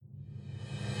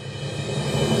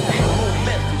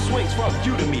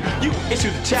you to me. You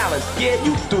issued the challenge, yeah,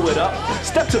 you threw it up.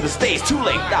 Step to the stage, too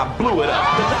late, I blew it up.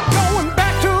 Going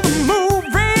back to the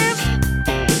movies.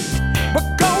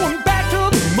 We're going back to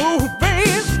the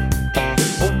movies.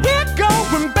 We're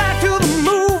going back to the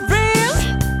movies.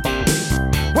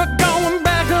 We're going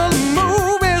back to the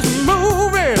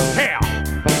movies. Yeah.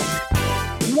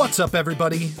 What's up,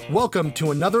 everybody? Welcome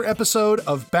to another episode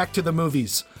of Back to the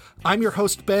Movies. I'm your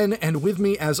host, Ben, and with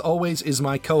me, as always, is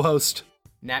my co-host,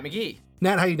 Nat McGee.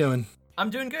 Nat. How you doing?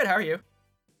 I'm doing good. How are you?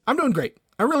 I'm doing great.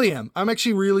 I really am. I'm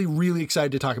actually really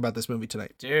excited to talk about this movie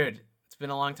tonight. Dude, it's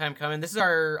been a long time coming. This is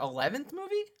our 11th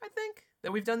movie, I think,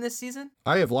 that we've done this season.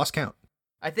 I have lost count.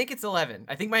 I think it's 11.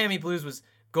 I think Miami Blues was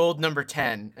gold number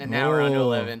 10, and now we're on to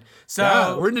 11. So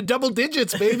yeah, we're into double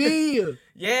digits, baby.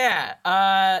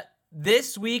 Yeah.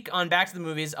 This week on Back to the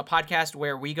Movies, a podcast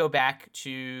where we go back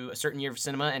to a certain year of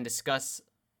cinema and discuss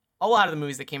a lot of the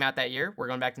movies that came out that year. We're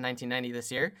going back to 1990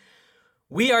 this year.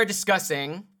 We are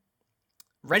discussing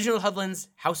Reginald Hudlin's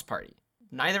House Party.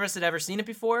 Neither of us had ever seen it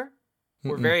before.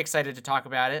 We're very excited to talk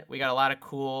about it. We got a lot of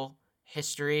cool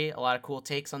history, a lot of cool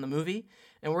takes on the movie,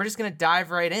 and we're just going to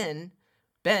dive right in.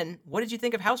 Ben, what did you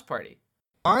think of House Party?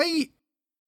 I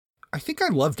think I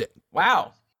loved it.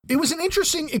 Wow. It was an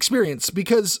interesting experience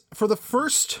because for the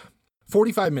first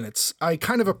 45 minutes, I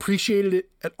kind of appreciated it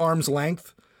at arm's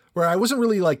length, where I wasn't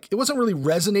really it wasn't really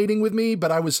resonating with me,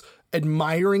 but I was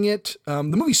admiring it. The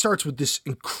movie starts with this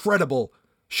incredible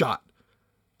shot.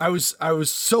 I was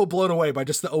so blown away by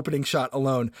just the opening shot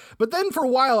alone. But then for a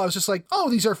while, I was just like, oh,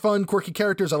 these are fun, quirky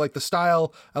characters. I like the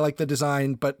style. I like the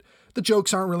design, but the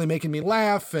jokes aren't really making me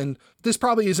laugh. And this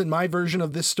probably isn't my version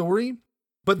of this story.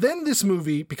 But then this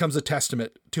movie becomes a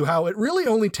testament to how it really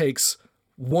only takes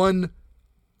one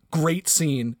great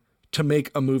scene to make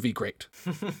a movie great.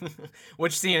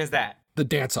 Which scene is that? The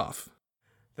dance-off.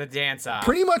 The dance-off.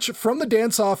 Pretty much from the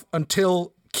dance-off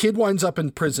until Kid winds up in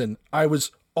prison, I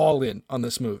was all in on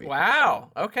this movie.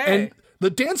 Wow. Okay. And the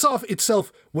dance-off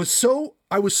itself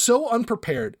I was so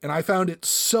unprepared, and I found it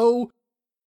so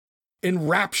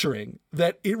enrapturing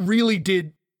that it really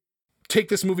did take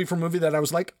this movie from a movie that I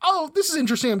was like, oh, this is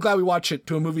interesting, I'm glad we watched it,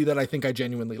 to a movie that I think I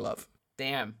genuinely love.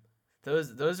 Damn.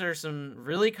 Those are some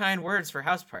really kind words for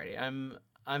House Party. I'm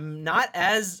not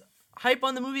as hype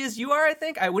on the movie as you are, I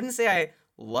think. I wouldn't say I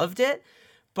loved it,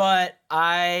 but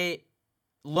I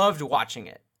loved watching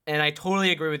it. And I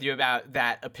totally agree with you about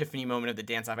that epiphany moment of the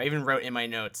dance-off. I even wrote in my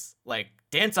notes,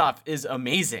 dance-off is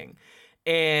amazing.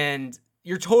 And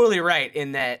you're totally right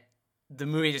in that the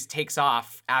movie just takes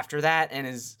off after that and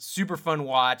is super fun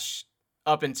watch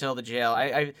up until the jail.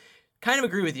 I kind of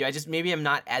agree with you. Maybe I'm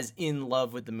not as in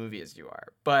love with the movie as you are,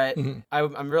 but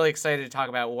I'm really excited to talk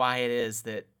about why it is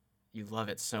that you love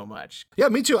it so much. Yeah,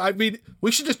 me too. I mean,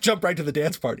 we should just jump right to the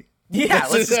dance party. Yeah,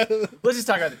 let's just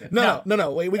talk about the dance.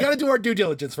 No. Wait, we got to do our due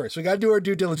diligence first.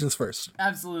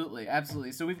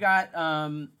 Absolutely. So we've got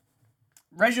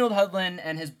Reginald Hudlin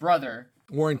and his brother,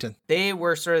 Warrington. They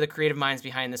were sort of the creative minds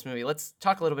behind this movie. Let's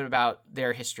talk a little bit about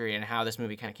their history and how this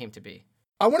movie kind of came to be.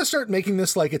 I want to start making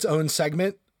this like its own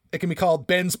segment. It can be called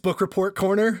Ben's Book Report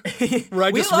Corner, where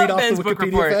I just read off the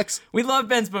Wikipedia facts. We love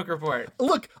Ben's Book Report.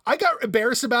 Look, I got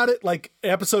embarrassed about it like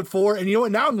episode 4, and you know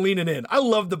what? Now I'm leaning in. I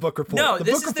love the Book Report. No, the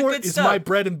this Book is the Report good is stuff. my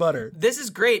bread and butter. This is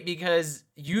great because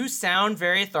you sound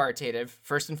very authoritative,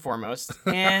 first and foremost,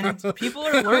 and people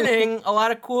are learning a lot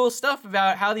of cool stuff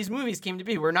about how these movies came to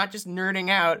be. We're not just nerding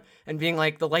out and being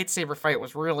like, the lightsaber fight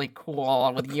was really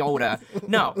cool with Yoda.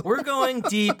 No, we're going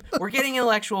deep. We're getting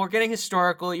intellectual. We're getting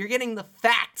historical. You're getting the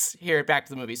facts here at Back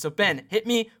to the Movie. So, Ben, hit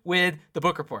me with the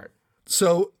Book Report.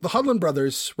 So, the Hudlin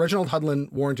brothers, Reginald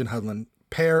Hudlin, Warrington Hudlin,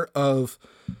 pair of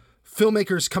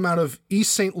filmmakers come out of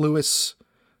East St. Louis,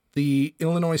 the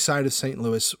Illinois side of St.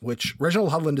 Louis, which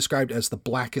Reginald Hudlin described as the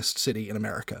blackest city in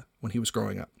America when he was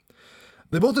growing up.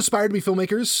 They both aspired to be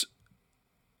filmmakers,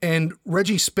 and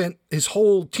Reggie spent his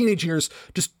whole teenage years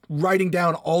just writing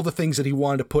down all the things that he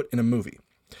wanted to put in a movie.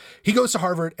 He goes to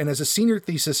Harvard, and as a senior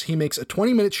thesis, he makes a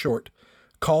 20-minute short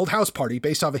called House Party,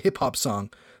 based off a hip-hop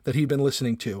song that he'd been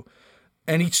listening to.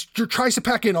 And he tries to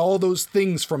pack in all those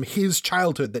things from his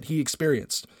childhood that he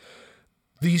experienced.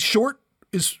 The short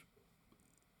is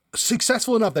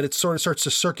successful enough that it sort of starts to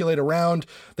circulate around.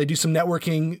 They do some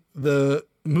networking. The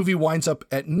movie winds up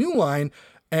at New Line,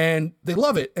 and they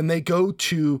love it. And they go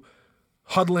to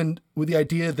Hudlin with the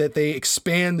idea that they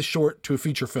expand the short to a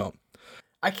feature film.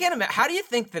 I can't imagine. How do you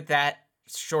think that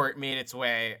short made its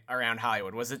way around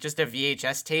Hollywood? Was it just a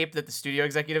VHS tape that the studio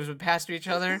executives would pass to each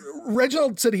other?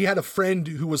 Reginald said he had a friend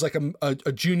who was like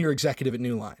a junior executive at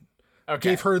New Line.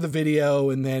 gave her the video,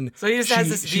 and then so he just has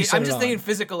this. she I'm sent it just on. thinking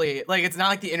physically, like it's not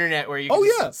like the internet where you can Oh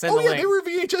just yeah, send the link. they were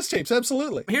VHS tapes,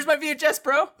 absolutely. Here's my VHS,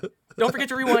 bro. Don't forget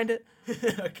to rewind it.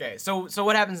 Okay, so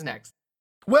what happens next?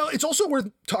 Well, it's also worth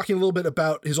talking a little bit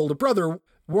about his older brother.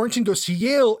 Warrington goes to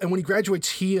Yale, and when he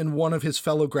graduates, he and one of his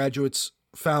fellow graduates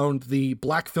found the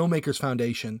Black Filmmakers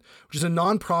Foundation, which is a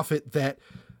nonprofit that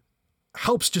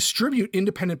helps distribute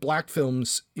independent black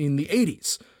films in the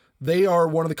 80s. They are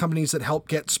one of the companies that helped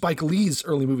get Spike Lee's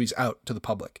early movies out to the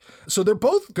public. So they're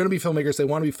both going to be filmmakers. They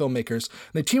want to be filmmakers.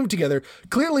 And they team together.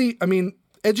 Clearly, I mean,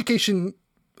 education,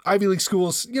 Ivy League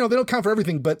schools, they don't count for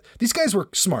everything, but these guys were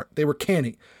smart. They were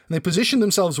canny. And they positioned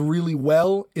themselves really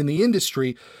well in the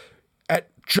industry at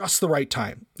just the right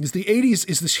time. Because the 80s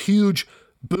is this huge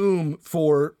boom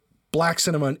for black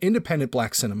cinema and independent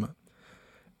black cinema.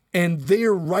 And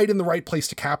they're right in the right place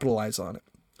to capitalize on it.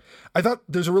 I thought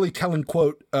there's a really telling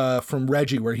quote from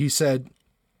Reggie where he said,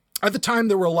 at the time,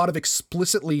 there were a lot of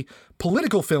explicitly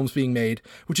political films being made,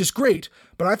 which is great,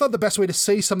 but I thought the best way to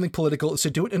say something political is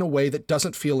to do it in a way that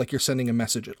doesn't feel like you're sending a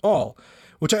message at all,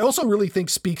 which I also really think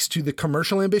speaks to the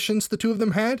commercial ambitions the two of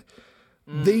them had.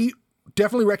 They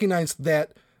definitely recognized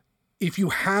that if you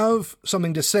have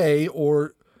something to say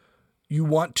or you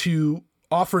want to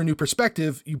offer a new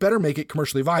perspective, you better make it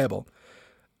commercially viable.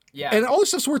 Yeah. And all this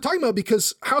stuff we're talking about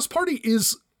because House Party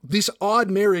is this odd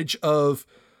marriage of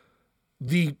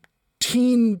the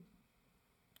teen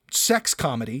sex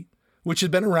comedy, which has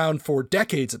been around for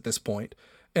decades at this point,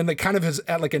 and that kind of is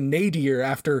at like a nadir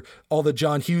after all the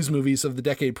John Hughes movies of the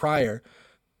decade prior.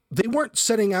 They weren't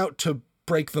setting out to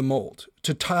break the mold,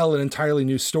 to tell an entirely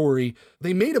new story.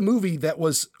 They made a movie that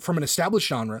was from an established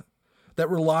genre, that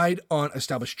relied on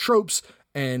established tropes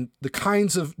and the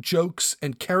kinds of jokes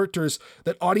and characters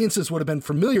that audiences would have been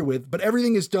familiar with, but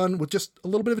everything is done with just a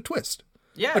little bit of a twist.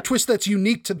 Yeah. A twist that's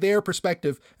unique to their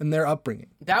perspective and their upbringing.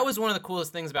 That was one of the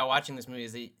coolest things about watching this movie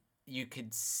is that you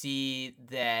could see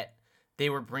that they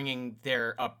were bringing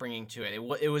their upbringing to it.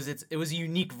 It was a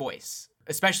unique voice,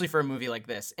 especially for a movie like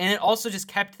this. And it also just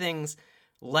kept things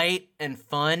light and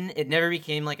fun. It never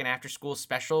became like an after-school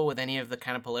special with any of the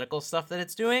kind of political stuff that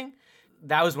it's doing.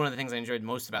 That was one of the things I enjoyed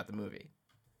most about the movie.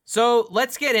 So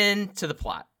let's get into the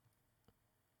plot.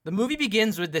 The movie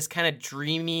begins with this kind of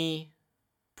dreamy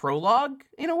prologue,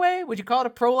 in a way. Would you call it a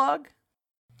prologue?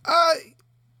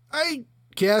 I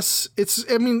guess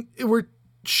we're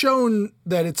shown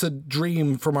that it's a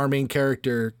dream from our main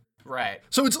character. Right.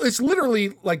 So it's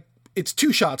literally like, it's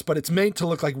two shots, but it's meant to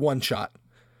look like one shot.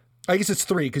 I guess it's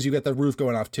three because you got the roof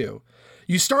going off too.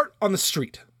 You start on the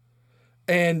street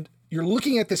and you're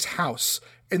looking at this house,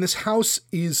 and this house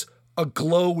is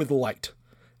aglow with light.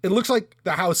 It looks like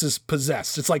the house is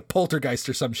possessed. It's like Poltergeist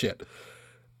or some shit.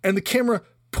 And the camera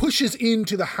pushes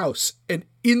into the house and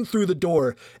in through the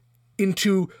door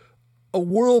into a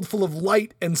world full of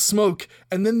light and smoke.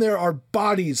 And then there are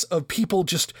bodies of people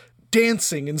just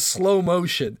dancing in slow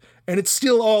motion. And it's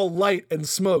still all light and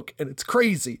smoke, and it's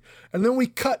crazy. And then we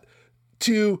cut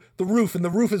to the roof, and the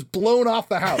roof is blown off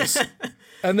the house.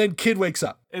 And then kid wakes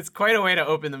up. It's quite a way to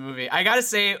open the movie. I gotta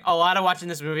say, a lot of watching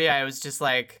this movie, I was just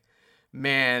like,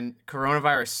 man,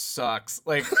 coronavirus sucks.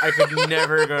 Like, I could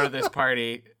never go to this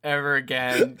party ever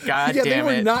again. God damn it. They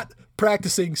were not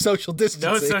practicing social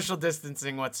distancing. No social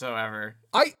distancing whatsoever.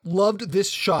 I loved this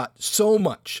shot so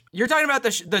much. You're talking about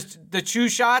the two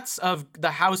shots of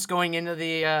the house going into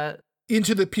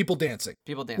the people dancing.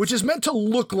 People dancing. Which is meant to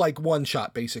look like one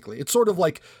shot, basically. It's sort of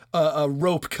like a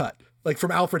rope cut. Like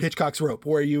from Alfred Hitchcock's Rope,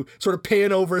 where you sort of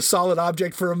pan over a solid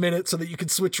object for a minute so that you can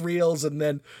switch reels and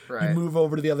then you move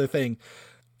over to the other thing.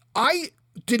 I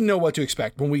didn't know what to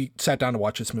expect when we sat down to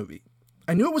watch this movie.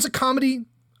 I knew it was a comedy.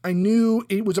 I knew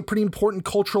it was a pretty important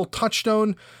cultural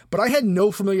touchstone, but I had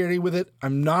no familiarity with it.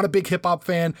 I'm not a big hip hop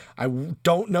fan. I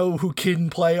don't know who Kid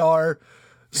and Play are.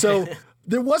 So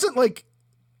there wasn't like,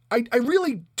 I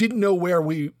really didn't know where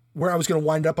I was going to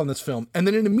wind up on this film. And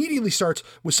then it immediately starts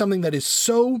with something that is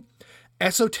so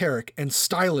esoteric and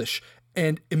stylish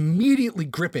and immediately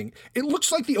gripping. It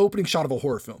looks like the opening shot of a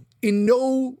horror film. In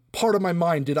no part of my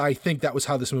mind did I think that was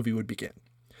how this movie would begin.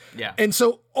 Yeah. And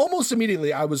so almost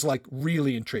immediately I was like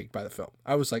really intrigued by the film.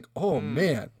 I was like, oh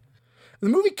man, the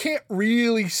movie can't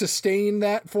really sustain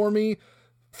that for me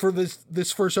for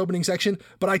this first opening section,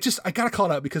 but I gotta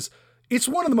call it out because it's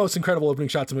one of the most incredible opening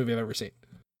shots of a movie I've ever seen.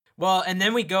 Well, and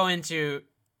then we go into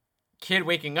kid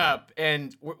waking up,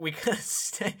 and we kind of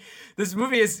stay. This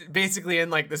movie is basically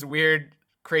in like this weird,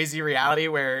 crazy reality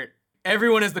where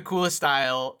everyone is the coolest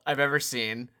style I've ever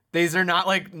seen. These are not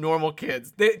like normal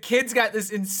kids. The kids got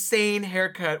this insane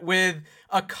haircut with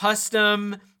a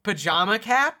custom pajama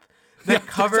cap. that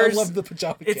covers. I love the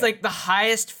pajama It's cap. like the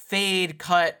highest fade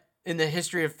cut in the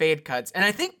history of fade cuts, and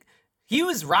I think he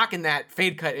was rocking that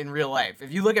fade cut in real life.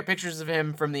 If you look at pictures of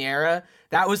him from the era,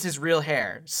 that was his real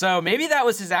hair. So maybe that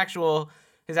was his actual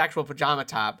pajama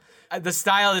top. The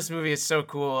style of this movie is so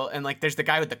cool, and like there's the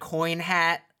guy with the coin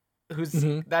hat, who's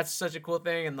that's such a cool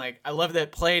thing, and like I love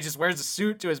that Play just wears a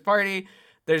suit to his party.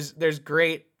 There's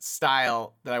great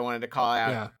style that I wanted to call out.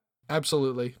 Yeah,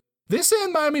 absolutely. This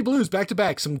and Miami Blues back to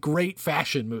back, some great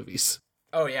fashion movies.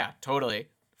 Oh yeah, totally.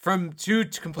 From two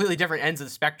completely different ends of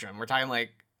the spectrum. We're talking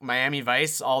like Miami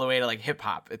Vice all the way to like hip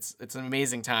hop. It's an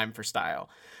amazing time for style.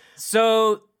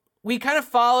 So we kind of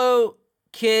follow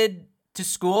Kid to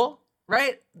school,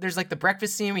 right? There's like the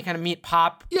breakfast scene. We kind of meet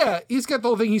Pop. Yeah, he's got the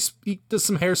whole thing. He does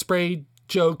some hairspray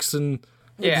jokes and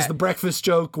there's the breakfast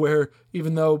joke where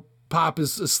even though Pop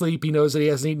is asleep, he knows that he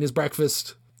hasn't eaten his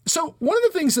breakfast. So one of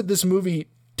the things that this movie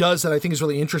does that I think is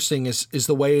really interesting is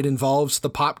the way it involves the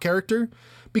Pop character,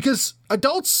 because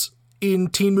adults in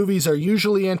teen movies are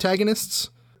usually antagonists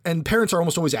and parents are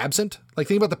almost always absent. Like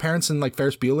think about the parents in like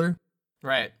Ferris Bueller.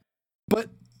 Right. But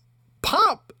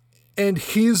Pop and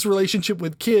his relationship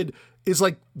with Kid is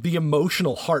like the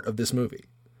emotional heart of this movie.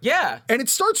 Yeah. And it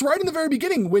starts right in the very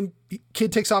beginning when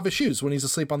Kid takes off his shoes when he's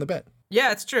asleep on the bed.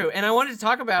 Yeah, it's true. And I wanted to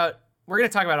talk about, we're going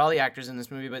to talk about all the actors in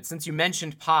this movie, but since you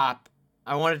mentioned Pop,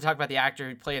 I wanted to talk about the actor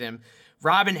who played him,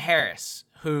 Robin Harris,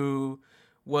 who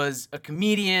was a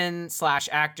comedian /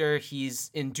 actor.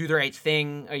 He's in Do the Right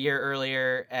Thing a year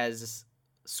earlier as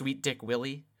Sweet Dick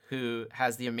Willie, who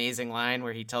has the amazing line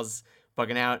where he tells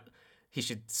Bugging Out he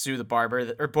should sue the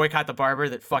barber or boycott the barber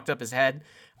that fucked up his head.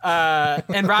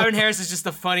 And Robin Harris is just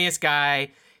the funniest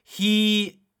guy.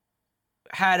 He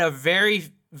had a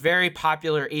very, very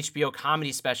popular HBO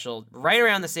comedy special right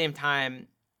around the same time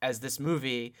as this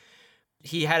movie.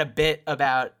 He had a bit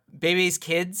about Bebe's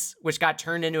Kids, which got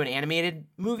turned into an animated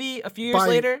movie a few years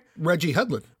later. Reggie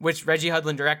Hudlin. Which Reggie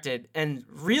Hudlin directed. And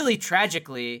really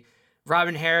tragically,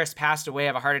 Robin Harris passed away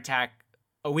of a heart attack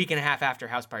a week and a half after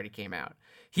House Party came out.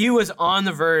 He was on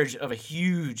the verge of a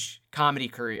huge comedy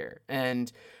career and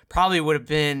probably would have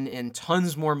been in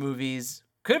tons more movies.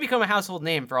 Could have become a household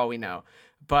name for all we know.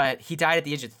 But he died at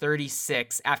the age of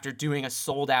 36 after doing a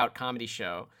sold-out comedy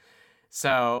show.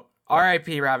 So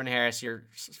R.I.P. Robin Harris, you're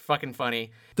fucking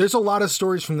funny. There's a lot of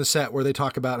stories from the set where they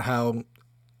talk about how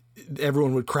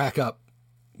everyone would crack up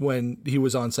when he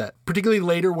was on set, particularly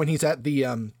later when he's at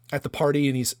the party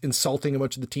and he's insulting a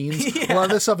bunch of the teens. Yeah. A lot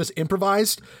of this stuff is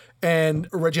improvised, and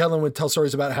Reggie Hudlin would tell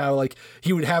stories about how like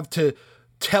he would have to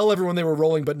tell everyone they were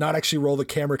rolling, but not actually roll the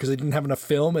camera because they didn't have enough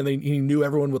film, and he knew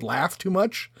everyone would laugh too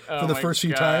much for the first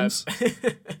few times.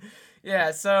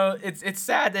 Yeah, so it's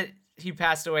sad that he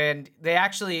passed away, and they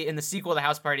actually in the sequel to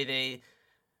House Party they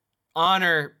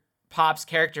honor Pop's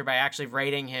character by actually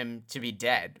writing him to be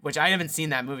dead, which I haven't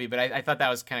seen that movie, but I thought that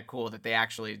was kind of cool that they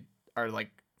actually are like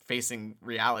facing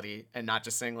reality and not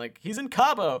just saying like he's in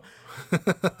Cabo.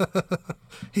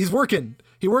 He's working.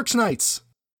 He works nights.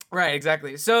 Right,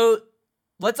 exactly. So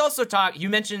let's also talk. You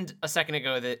mentioned a second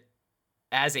ago that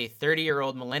as a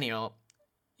 30-year-old millennial,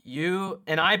 you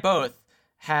and I both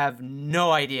have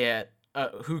no idea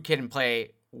who Kid and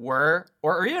Play were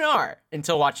or even are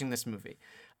until watching this movie.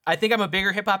 I think I'm a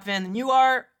bigger hip hop fan than you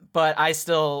are, but I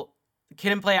still,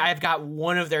 Kid and Play, I've got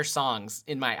one of their songs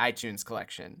in my iTunes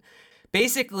collection.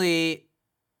 Basically,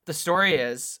 the story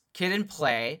is Kid and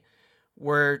Play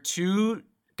were two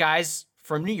guys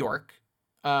from New York.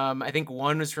 I think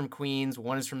one was from Queens,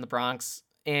 one is from the Bronx,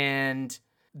 and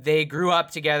they grew up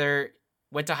together,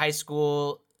 went to high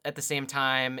school at the same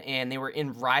time, and they were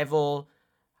in rival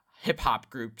hip hop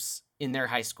groups in their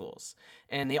high schools.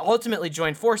 And they ultimately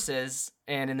joined forces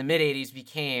and in the mid-'80s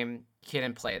became Kid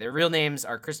and Play. Their real names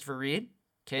are Christopher Reed,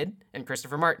 Kid, and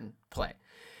Christopher Martin, Play.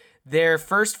 Their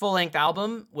first full-length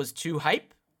album was Too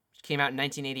Hype, which came out in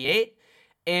 1988.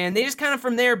 And they just kind of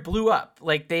from there blew up.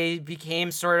 Like they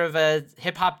became sort of a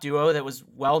hip-hop duo that was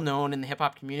well-known in the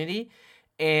hip-hop community.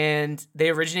 And they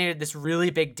originated this really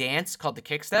big dance called the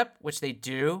Kickstep, which they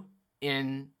do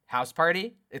in House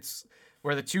Party. It's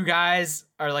where the two guys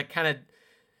are like kind of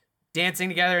dancing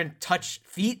together and touch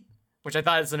feet, which I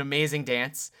thought is an amazing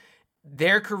dance.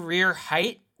 Their career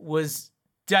height was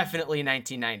definitely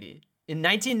 1990. In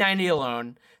 1990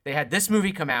 alone, they had this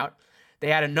movie come out. They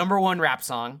had a #1 rap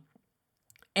song.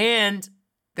 And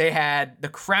they had the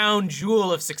crown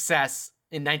jewel of success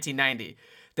in 1990,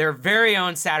 their very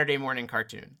own Saturday morning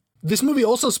cartoon. This movie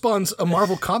also spawns a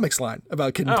Marvel Comics line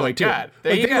about Kid and Play, too. God.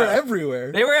 They were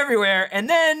everywhere. They were everywhere. And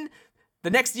then the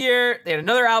next year, they had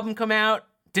another album come out,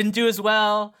 didn't do as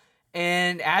well.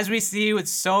 And as we see with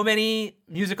so many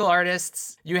musical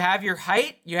artists, you have your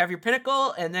height, you have your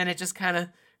pinnacle, and then it just kind of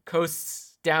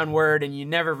coasts downward and you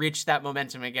never reach that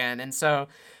momentum again. And so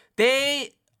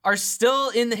they are still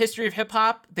in the history of hip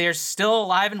hop. They're still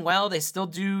alive and well. They still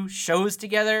do shows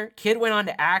together. Kid went on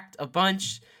to act a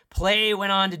bunch. Play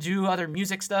went on to do other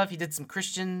music stuff. He did some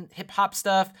Christian hip hop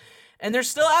stuff. And they're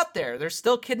still out there. They're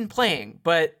still Kid and Playing.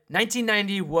 But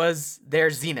 1990 was their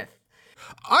zenith.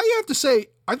 I have to say,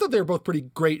 I thought they were both pretty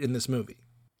great in this movie.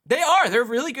 They are. They're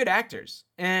really good actors.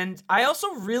 And I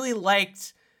also really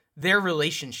liked their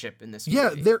relationship in this movie. Yeah,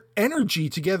 their energy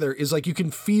together is like you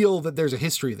can feel that there's a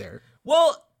history there.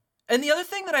 Well, and the other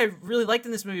thing that I really liked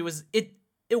in this movie was it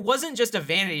wasn't just a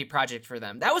vanity project for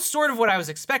them. That was sort of what I was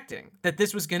expecting, that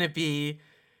this was going to be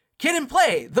Kid and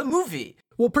Play, the movie.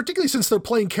 Well, particularly since they're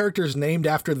playing characters named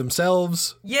after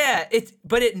themselves. Yeah,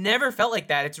 but it never felt like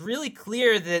that. It's really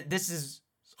clear that this is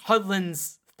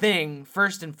Hudlin's thing,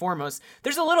 first and foremost.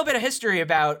 There's a little bit of history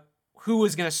about who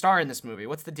was going to star in this movie.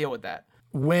 What's the deal with that?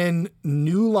 When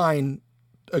New Line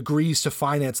agrees to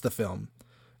finance the film,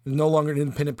 no longer an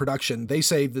independent production, they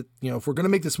say that, if we're going to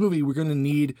make this movie, we're going to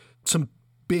need some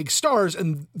big stars,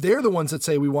 and they're the ones that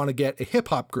say we want to get a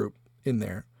hip-hop group in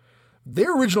there.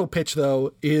 Their original pitch,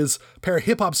 though, is a pair of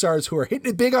hip-hop stars who are hitting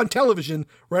it big on television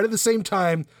right at the same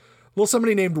time. Little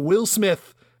somebody named Will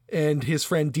Smith and his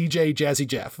friend DJ Jazzy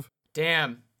Jeff.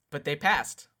 Damn, but they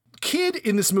passed. Kid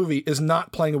in this movie is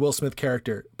not playing a Will Smith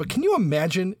character, but can you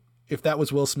imagine if that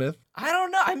was Will Smith? I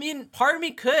don't know. I mean, part of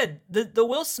me could. The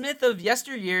Will Smith of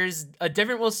yesteryear's a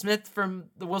different Will Smith from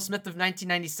the Will Smith of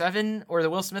 1997 or the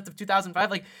Will Smith of 2005.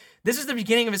 Like, this is the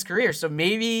beginning of his career, so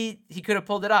maybe he could have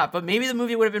pulled it off, but maybe the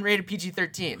movie would have been rated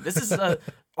PG-13. This is a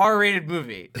R-rated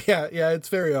movie. Yeah, it's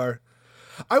very R.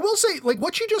 I will say, like,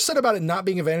 what you just said about it not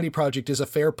being a vanity project is a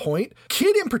fair point.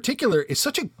 Kid in particular is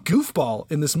such a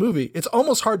goofball in this movie. It's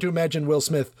almost hard to imagine Will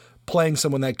Smith playing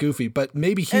someone that goofy, but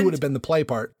maybe he would have been the play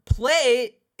part.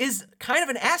 Play is kind of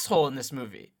an asshole in this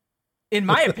movie, in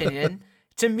my opinion.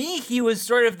 To me, he was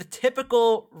sort of the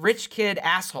typical rich kid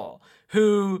asshole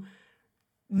who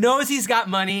knows he's got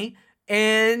money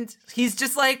and he's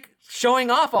just like showing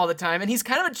off all the time, and he's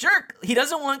kind of a jerk. He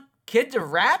doesn't want Kid to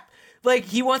rap. Like,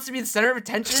 he wants to be the center of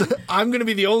attention. I'm going to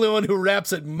be the only one who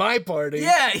raps at my party.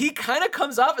 Yeah, he kind of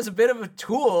comes off as a bit of a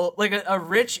tool, like a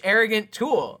rich, arrogant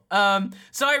tool.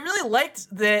 So I really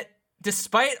liked that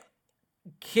despite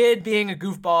Kid being a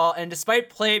goofball and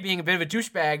despite Play being a bit of a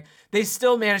douchebag, they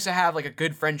still managed to have like a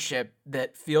good friendship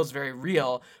that feels very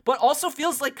real, but also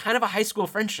feels like kind of a high school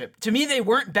friendship. To me, they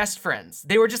weren't best friends.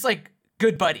 They were just like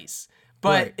good buddies, but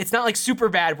right. It's not like super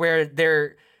bad where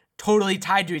they're totally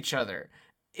tied to each other.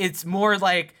 It's more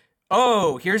like,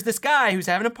 oh, here's this guy who's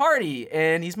having a party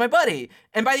and he's my buddy.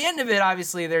 And by the end of it,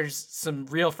 obviously, there's some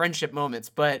real friendship moments.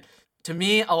 But to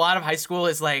me, a lot of high school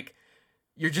is like,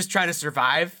 you're just trying to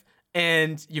survive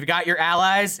and you've got your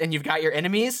allies and you've got your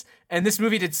enemies. And this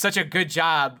movie did such a good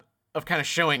job of kind of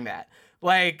showing that.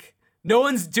 Like, no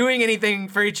one's doing anything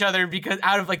for each other because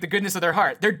out of like the goodness of their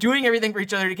heart. They're doing everything for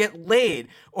each other to get laid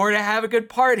or to have a good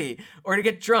party or to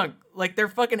get drunk. Like, they're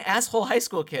fucking asshole high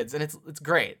school kids, and it's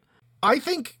great. I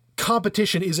think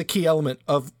competition is a key element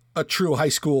of a true high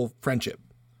school friendship.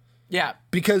 Yeah.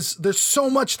 Because there's so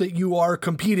much that you are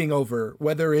competing over,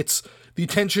 whether it's the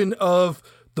attention of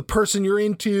the person you're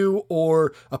into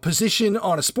or a position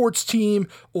on a sports team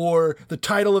or the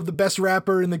title of the best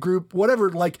rapper in the group,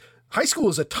 whatever. Like, high school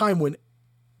is a time when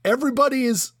everybody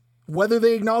is, whether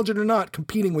they acknowledge it or not,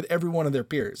 competing with every one of their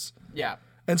peers. Yeah.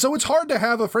 And so it's hard to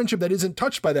have a friendship that isn't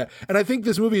touched by that. And I think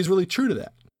this movie is really true to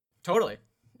that. Totally.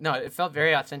 No, it felt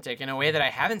very authentic in a way that I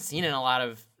haven't seen in a lot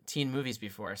of teen movies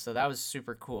before. So that was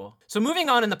super cool. So moving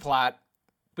on in the plot,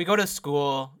 we go to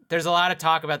school. There's a lot of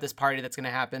talk about this party that's going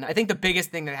to happen. I think the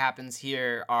biggest thing that happens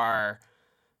here are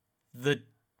the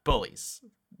bullies.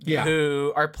 Yeah.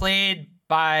 Who are played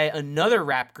by another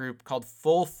rap group called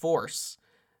Full Force.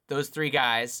 Those three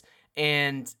guys.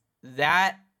 And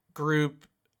that group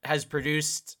has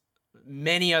produced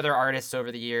many other artists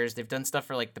over the years. They've done stuff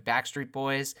for like the Backstreet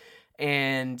Boys,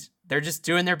 and they're just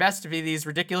doing their best to be these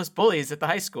ridiculous bullies at the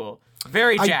high school.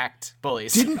 Very jacked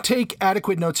bullies. Didn't take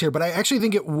adequate notes here, but I actually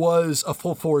think it was a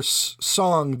Full Force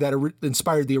song that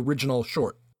inspired the original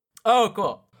short. Oh,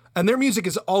 cool. And their music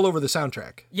is all over the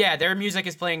soundtrack. Yeah, their music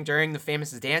is playing during the famous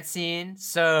dance scene.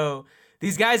 So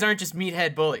these guys aren't just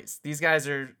meathead bullies. These guys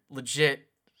are legit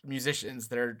musicians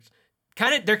that are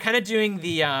they're kind of doing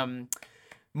the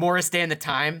Morris Day and the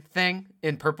Time thing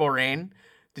in Purple Rain.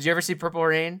 Did you ever see Purple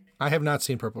Rain? I have not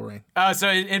seen Purple Rain. Oh, so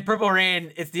in Purple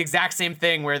Rain, it's the exact same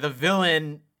thing where the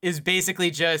villain is basically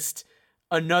just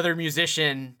another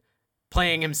musician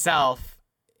playing himself,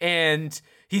 and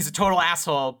he's a total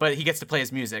asshole, but he gets to play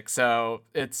his music, so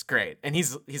it's great. And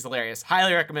he's hilarious.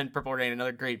 Highly recommend Purple Rain,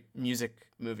 another great music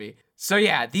movie. So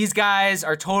yeah, these guys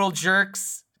are total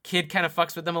jerks. Kid kind of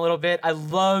fucks with them a little bit. I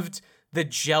loved the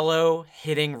Jell-O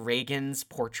hitting Reagan's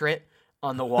portrait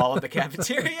on the wall of the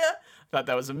cafeteria. Thought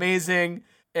that was amazing.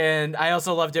 And I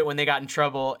also loved it when they got in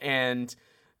trouble and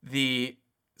the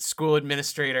school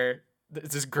administrator,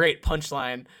 it's this great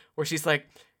punchline where she's like,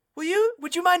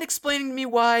 would you mind explaining to me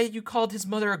why you called his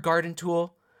mother a garden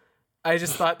tool? I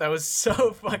just thought that was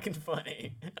so fucking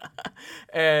funny.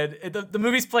 And the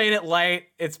movie's playing it light.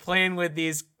 It's playing with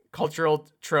these cultural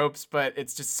tropes, but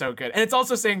it's just so good. And it's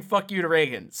also saying fuck you to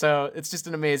Reagan. So it's just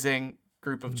an amazing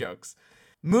group of jokes.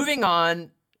 Moving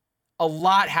on, a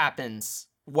lot happens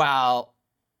while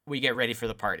we get ready for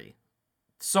the party.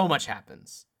 So much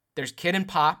happens. There's Kid and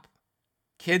Pop.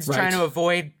 Kid's trying to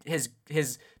avoid his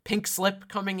pink slip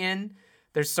coming in.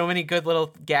 There's so many good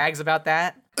little gags about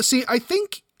that. See, I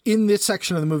think in this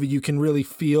section of the movie, you can really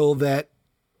feel that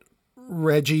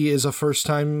Reggie is a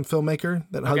first-time filmmaker,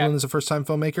 that Hudlin is a first-time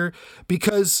filmmaker,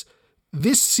 because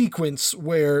this sequence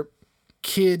where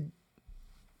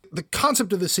the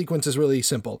concept of this sequence is really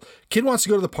simple. Kid wants to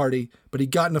go to the party, but he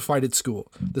got in a fight at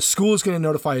school. The school is going to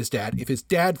notify his dad. If his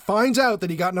dad finds out that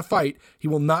he got in a fight, he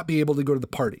will not be able to go to the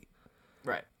party.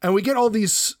 Right. And we get all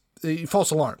these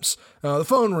false alarms. The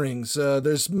phone rings.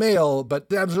 There's mail, but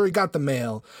dad's already got the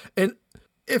mail. And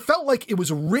it felt like it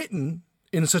was written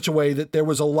in such a way that there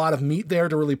was a lot of meat there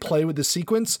to really play with the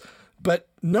sequence, but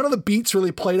none of the beats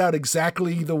really played out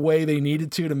exactly the way they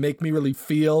needed to make me really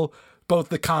feel both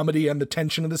the comedy and the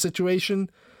tension of the situation,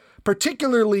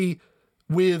 particularly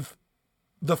with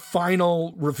the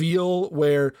final reveal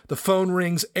where the phone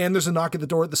rings and there's a knock at the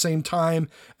door at the same time.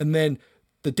 And then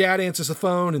the dad answers the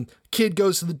phone and Kid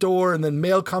goes to the door and then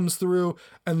mail comes through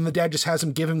and the dad just has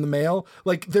him give him the mail.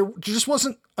 Like there just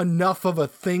wasn't enough of a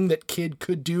thing that Kid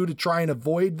could do to try and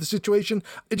avoid the situation.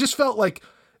 It just felt like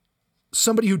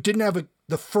somebody who didn't have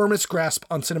the firmest grasp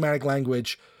on cinematic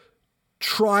language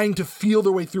trying to feel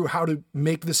their way through how to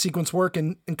make the sequence work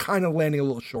and kind of landing a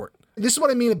little short. This is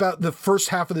what I mean about the first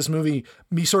half of this movie,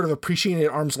 me sort of appreciating it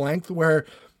at arm's length, where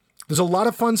there's a lot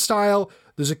of fun style.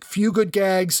 There's a few good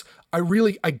gags. I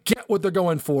get what they're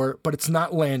going for, but it's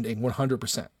not landing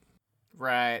 100%.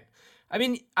 Right. I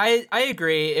mean, I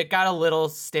agree. It got a little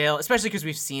stale, especially because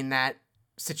we've seen that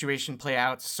situation play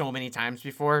out so many times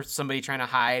before, somebody trying to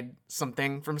hide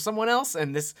something from someone else,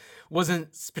 and this wasn't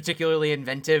particularly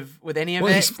inventive with any of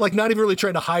it. He's like not even really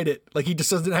trying to hide it. Like he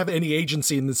just doesn't have any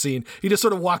agency in the scene. He just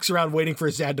sort of walks around waiting for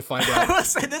his dad to find out. I will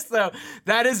say this though,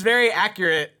 that is very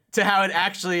accurate to how it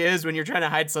actually is when you're trying to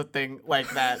hide something like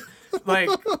that. Like,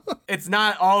 it's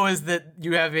not always that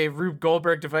you have a Rube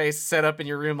Goldberg device set up in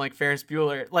your room like Ferris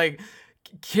Bueller. Like,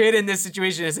 Kid in this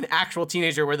situation is an actual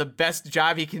teenager where the best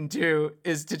job he can do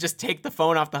is to just take the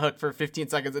phone off the hook for 15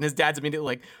 seconds, and his dad's immediately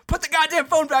like, put the goddamn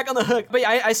phone back on the hook. But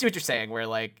yeah, I see what you're saying, where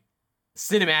like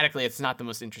cinematically it's not the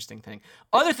most interesting thing.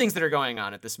 Other things that are going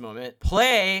on at this moment,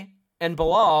 Play and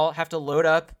Bilal have to load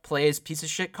up Play's piece of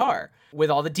shit car with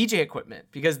all the DJ equipment,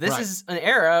 because this is an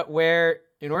era where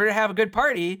in order to have a good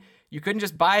party, you couldn't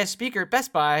just buy a speaker at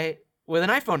Best Buy with an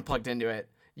iPhone plugged into it.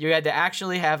 You had to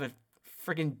actually have a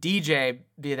freaking DJ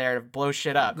be there to blow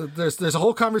shit up. There's a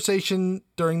whole conversation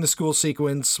during the school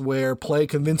sequence where Play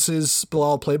convinces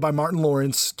Bilal, played by Martin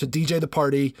Lawrence, to DJ the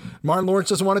party. Martin Lawrence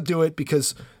doesn't want to do it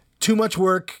because too much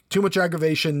work, too much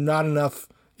aggravation, not enough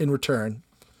in return.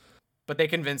 But they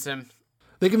convince him.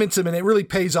 And it really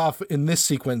pays off in this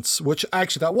sequence, which I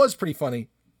actually thought was pretty funny,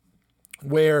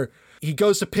 where he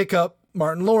goes to pick up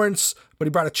Martin Lawrence, but he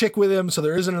brought a chick with him, so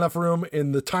there isn't enough room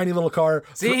in the tiny little car.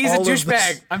 See, he's a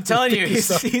douchebag. I'm telling you, he's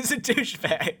a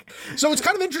douchebag. So it's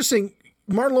kind of interesting.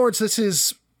 Martin Lawrence, this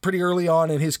is pretty early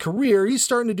on in his career. He's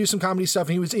starting to do some comedy stuff,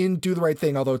 and he was in Do the Right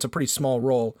Thing, although it's a pretty small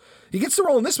role. He gets the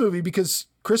role in this movie because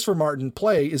Christopher Martin,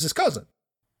 Play, is his cousin.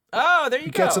 Oh, there you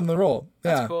go. He gets him the role.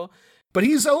 That's cool. But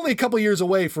he's only a couple years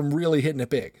away from really hitting it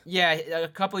big. Yeah, a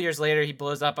couple years later, he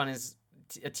blows up on a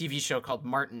TV show called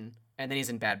Martin, and then he's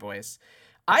in Bad Boys.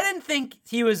 I didn't think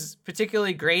he was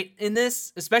particularly great in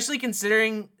this, especially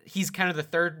considering he's kind of the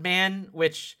third man,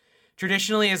 which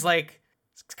traditionally is like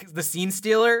the scene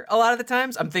stealer a lot of the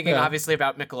times. I'm thinking obviously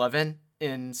about McLovin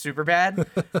in Superbad,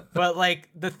 but like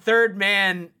the third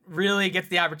man really gets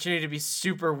the opportunity to be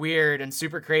super weird and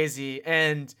super crazy,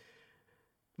 and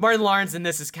Martin Lawrence in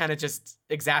this is kind of just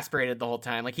exasperated the whole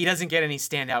time. Like he doesn't get any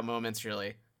standout moments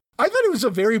really. I thought it was a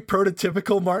very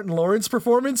prototypical Martin Lawrence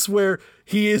performance where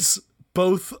he is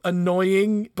both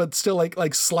annoying but still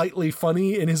like slightly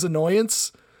funny in his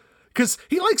annoyance. because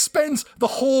he like spends the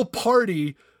whole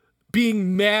party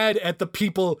being mad at the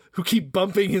people who keep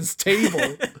bumping his table.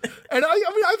 And I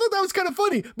mean, I thought that was kind of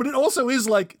funny, but it also is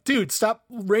like, dude, stop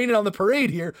raining on the parade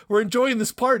here. We're enjoying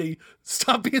this party.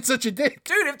 Stop being such a dick.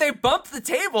 Dude, if they bump the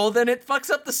table, then it fucks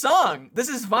up the song. This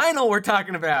is vinyl we're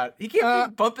talking about. He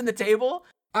can't be bumping the table.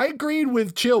 I agreed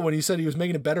with Chill when he said he was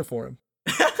making it better for him.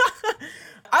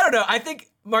 I don't know. I think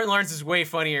Martin Lawrence is way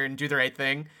funnier in Do the Right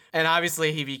Thing. And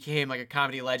obviously he became like a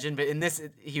comedy legend, but in this,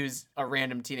 he was a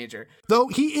random teenager. Though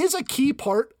he is a key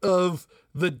part of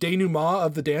the denouement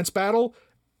of the dance battle,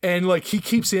 and like he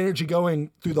keeps the energy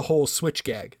going through the whole switch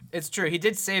gag. It's true. He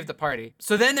did save the party.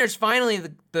 So then there's finally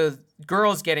the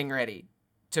girls getting ready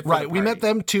to Right. We met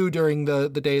them too during the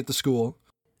day at the school.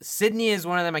 Sydney is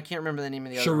one of them. I can't remember the name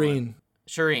of the other one.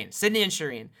 Shireen. Sydney and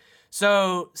Shireen.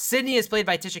 So Sydney is played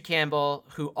by Tisha Campbell,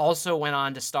 who also went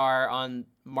on to star on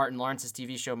Martin Lawrence's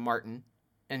TV show Martin.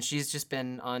 And she's just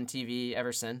been on TV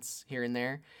ever since, here and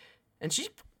there. And she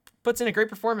puts in a great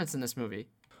performance in this movie.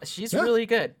 She's really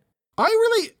good. I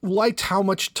really liked how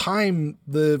much time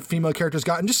the female characters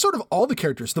got, and just sort of all the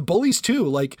characters, the bullies too.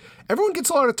 Like, everyone gets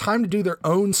a lot of time to do their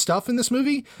own stuff in this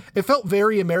movie. It felt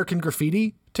very American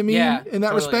Graffiti to me in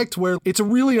that respect, where it's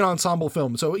really an ensemble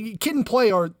film. So Kid and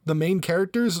Play are the main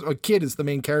characters, or Kid is the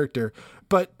main character,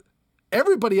 but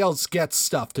everybody else gets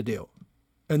stuff to do.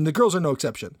 And the girls are no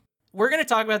exception. We're going to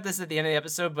talk about this at the end of the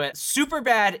episode, but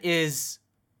Superbad is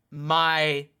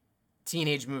my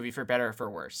teenage movie, for better or for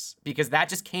worse, because that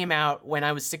just came out when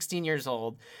I was 16 years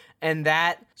old, and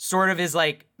that sort of is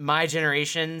like my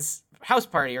generation's House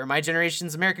Party or my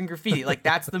generation's American Graffiti. Like,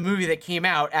 that's the movie that came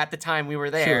out at the time we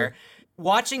were there. Sure.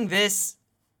 Watching this,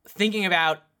 thinking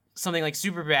about something like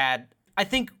Superbad, I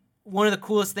think one of the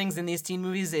coolest things in these teen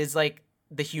movies is like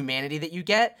the humanity that you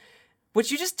get,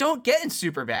 which you just don't get in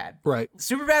Superbad. Right.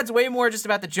 Superbad's way more just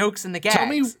about the jokes and the gags. Tell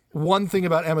me one thing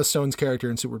about Emma Stone's character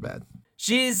in Superbad.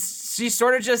 She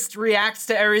sort of just reacts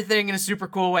to everything in a super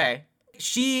cool way.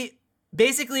 She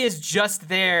basically is just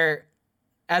there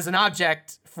as an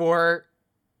object for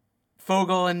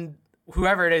Fogel and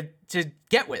whoever to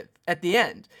get with at the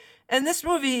end. And this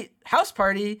movie, House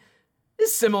Party,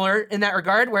 is similar in that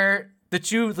regard, where the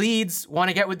two leads want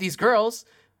to get with these girls,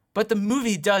 but the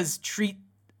movie does treat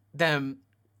them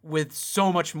with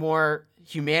so much more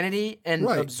humanity and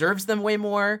observes them way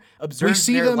more, observes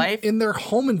their life. We see them in their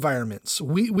home environments.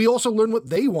 We also learn what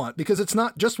they want, because it's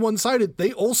not just one-sided.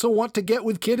 They also want to get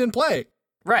with Kid and Play.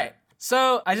 Right.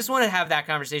 So I just want to have that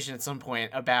conversation at some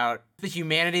point about the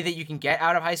humanity that you can get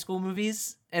out of high school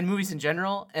movies and movies in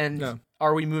general. And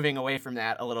are we moving away from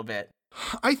that a little bit?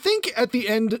 I think at the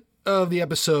end of the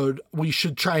episode, we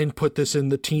should try and put this in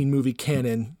the teen movie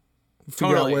canon,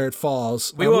 figure out where it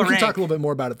falls. We can talk a little bit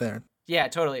more about it there. Yeah,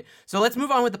 totally. So let's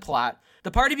move on with the plot.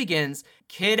 The party begins.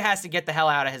 Kid has to get the hell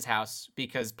out of his house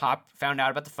because Pop found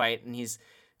out about the fight and he's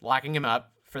locking him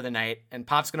up for the night. And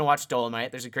Pop's going to watch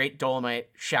Dolomite. There's a great Dolomite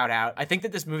shout out. I think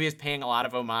that this movie is paying a lot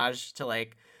of homage to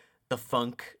like the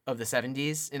funk of the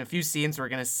 70s. In a few scenes, we're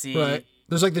going to see... Right.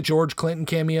 There's like the George Clinton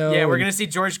cameo. Yeah, we're going to see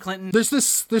George Clinton. There's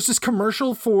this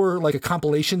commercial for like a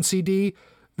compilation CD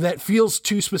that feels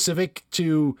too specific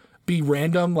to be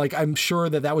random. Like, I'm sure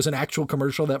that was an actual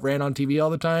commercial that ran on TV all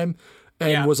the time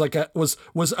and was like was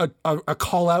a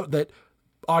call out that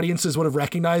audiences would have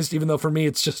recognized, even though for me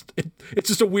it's just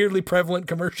a weirdly prevalent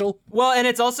commercial. Well, and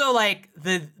it's also like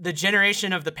the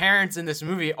generation of the parents in this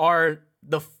movie are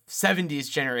the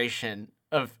 70s generation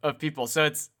of people. So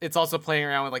it's also playing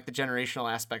around with like the generational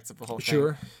aspects of the whole thing.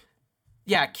 Sure.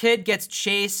 Yeah, Kid gets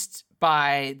chased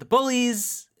by the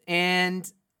bullies, and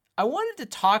I wanted to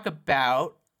talk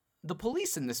about the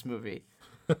police in this movie.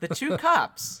 The two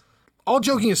cops. All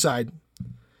joking aside,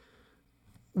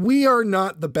 we are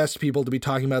not the best people to be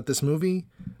talking about this movie.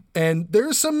 And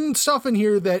there's some stuff in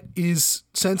here that is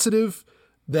sensitive,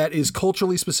 that is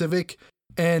culturally specific.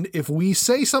 And if we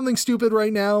say something stupid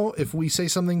right now, if we say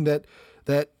something that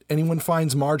anyone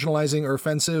finds marginalizing or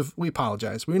offensive, we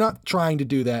apologize. We're not trying to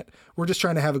do that. We're just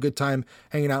trying to have a good time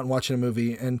hanging out and watching a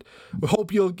movie. And we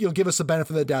hope you'll give us the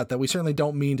benefit of the doubt that we certainly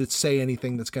don't mean to say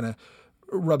anything that's going to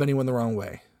rub anyone the wrong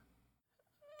way.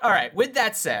 All right. With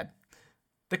that said,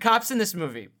 the cops in this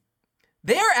movie,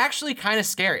 they are actually kind of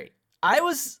scary. I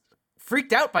was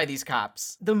freaked out by these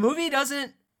cops. The movie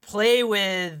doesn't play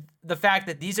with the fact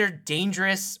that these are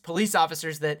dangerous police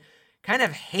officers that kind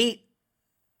of hate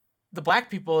the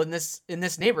black people in this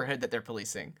neighborhood that they're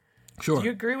policing. Sure. Do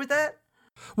you agree with that?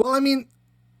 Well, I mean,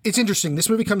 it's interesting. This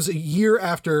movie comes a year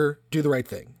after Do the Right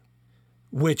Thing,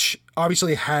 which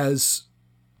obviously has,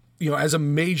 as a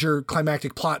major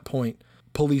climactic plot point,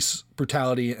 police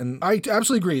brutality. And I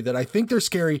absolutely agree that I think they're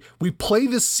scary. We play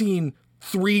this scene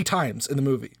 3 times in the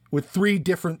movie with 3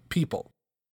 different people.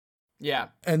 Yeah.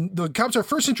 And the cops are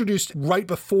first introduced right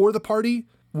before the party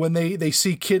when they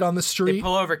see Kid on the street. They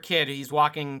pull over Kid. He's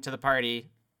walking to the party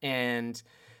and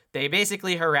they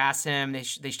basically harass him. They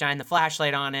shine the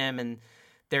flashlight on him and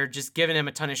they're just giving him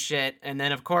a ton of shit. And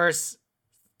then, of course,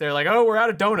 they're like, oh, we're out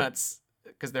of donuts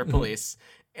because they're police.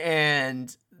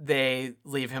 And they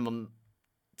leave him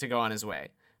to go on his way.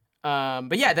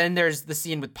 But yeah, then there's the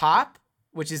scene with Pop,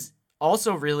 which is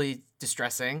also really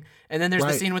distressing. And then there's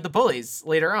the scene with the bullies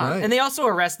later on. And they also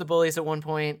arrest the bullies at one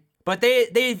point. But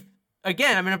they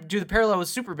again, I'm going to do the parallel with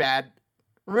Superbad.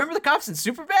 Remember the cops in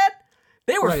Superbad?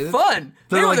 They were fun.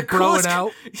 They were like the coolest.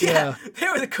 out. Yeah, they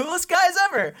were the coolest guys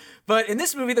ever. But in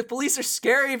this movie, the police are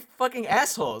scary fucking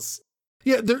assholes.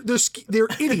 Yeah, they're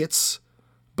idiots,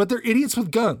 but they're idiots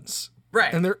with guns.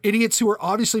 Right. And they're idiots who are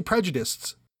obviously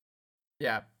prejudiced.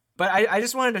 Yeah. But I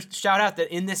just wanted to shout out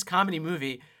that in this comedy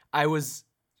movie, I was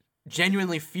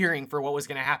genuinely fearing for what was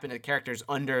going to happen to the characters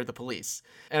under the police.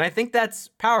 And I think that's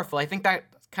powerful. I think that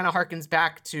kind of harkens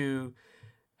back to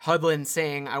Hudlin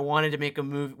saying, I wanted to make a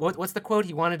movie. What's the quote?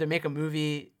 He wanted to make a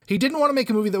movie. He didn't want to make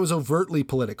a movie that was overtly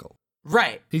political.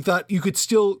 Right. He thought you could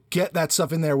still get that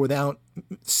stuff in there without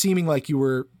seeming like you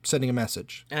were sending a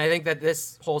message. And I think that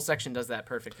this whole section does that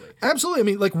perfectly. Absolutely. I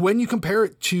mean, like when you compare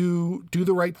it to Do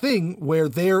the Right Thing, where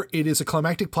there it is a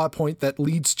climactic plot point that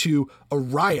leads to a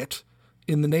riot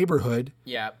in the neighborhood.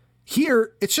 Yeah.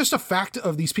 Here, it's just a fact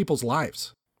of these people's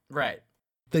lives. Right.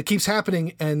 That keeps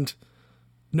happening and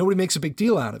nobody makes a big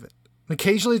deal out of it. And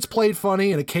occasionally it's played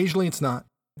funny and occasionally it's not.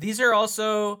 These are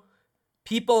also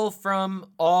people from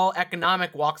all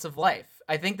economic walks of life.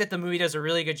 I think that the movie does a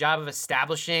really good job of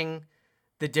establishing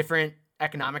the different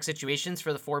economic situations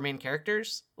for the 4 main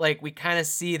characters. Like we kind of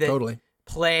see that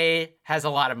Play has a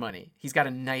lot of money. He's got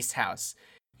a nice house.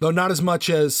 Though not as much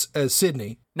as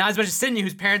Sydney. Not as much as Sydney,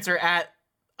 whose parents are at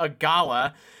a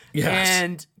gala. Yes.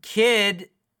 And Kid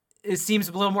seems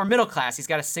a little more middle class. He's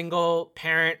got a single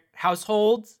parent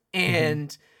household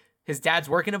and his dad's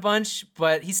working a bunch,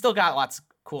 but he's still got lots of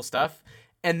cool stuff.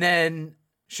 And then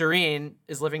Shireen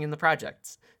is living in the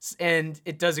projects. And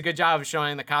it does a good job of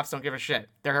showing the cops don't give a shit.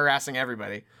 They're harassing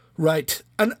everybody. Right.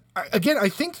 And again, I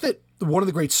think that one of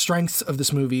the great strengths of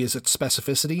this movie is its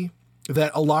specificity.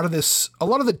 That a lot of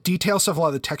the detail stuff, a lot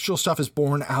of the textual stuff is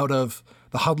born out of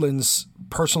the Hudlins'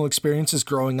 personal experiences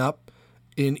growing up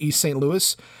in East St.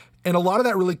 Louis. And a lot of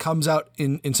that really comes out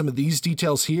in some of these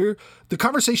details here. The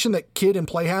conversation that Kid and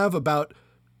Play have about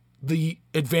the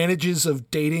advantages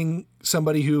of dating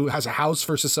somebody who has a house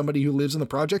versus somebody who lives in the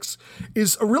projects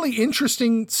is a really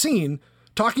interesting scene,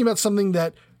 talking about something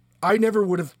that I never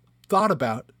would have thought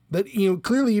about, that,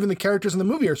 clearly even the characters in the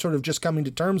movie are sort of just coming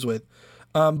to terms with,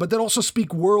 but that also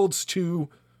speak worlds to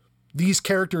these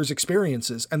characters'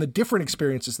 experiences and the different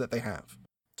experiences that they have.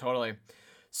 Totally.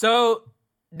 So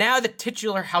now the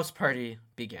titular house party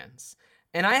begins.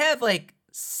 And I have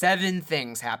 7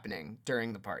 things happening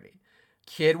during the party.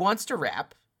 Kid wants to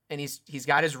rap, and he's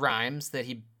got his rhymes that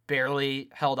he barely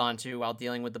held onto while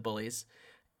dealing with the bullies.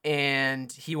 And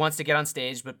he wants to get on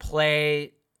stage, but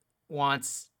Play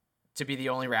wants to be the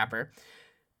only rapper.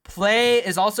 Play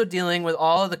is also dealing with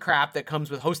all of the crap that comes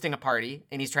with hosting a party,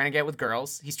 and he's trying to get with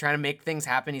girls. He's trying to make things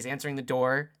happen. He's answering the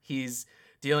door. He's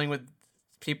dealing with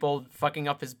people fucking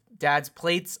up his dad's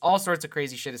plates. All sorts of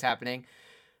crazy shit is happening.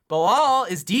 Bilal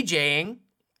is DJing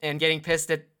and getting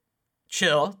pissed at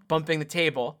Chill, bumping the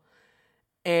table.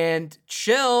 And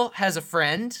Chill has a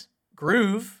friend,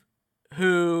 Groove,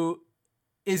 who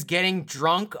is getting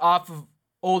drunk off of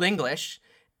Old English.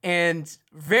 And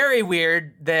very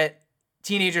weird that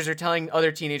teenagers are telling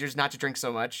other teenagers not to drink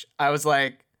so much. I was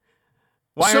like,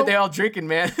 why aren't they all drinking,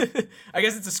 man? I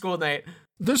guess it's a school night.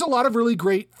 There's a lot of really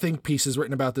great think pieces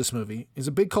written about this movie. It's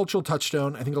a big cultural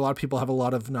touchstone. I think a lot of people have a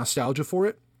lot of nostalgia for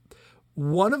it.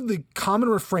 One of the common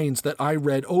refrains that I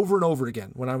read over and over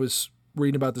again when I was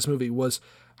reading about this movie was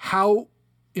how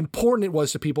important it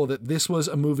was to people that this was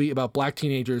a movie about black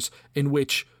teenagers in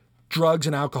which drugs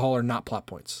and alcohol are not plot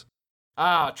points.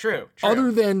 Ah, true.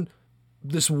 Other than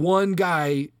this one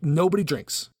guy, nobody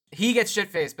drinks. He gets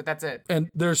shit-faced, but that's it. And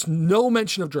there's no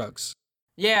mention of drugs.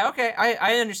 Yeah, okay.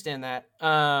 I understand that.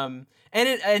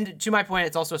 And to my point,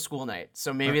 it's also a school night.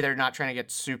 So maybe they're not trying to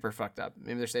get super fucked up.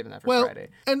 Maybe they're saving that for Friday.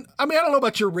 And I mean, I don't know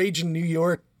about your raging New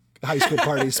York high school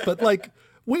parties, but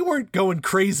we weren't going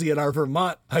crazy at our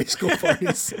Vermont high school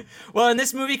parties. Well, and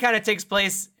this movie kind of takes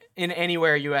place in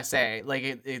anywhere USA.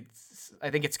 It's I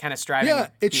think it's kind of striving. Yeah,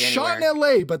 to it's be shot in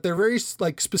anywhere. LA, but they're very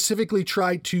like specifically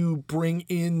tried to bring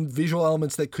in visual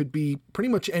elements that could be pretty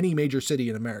much any major city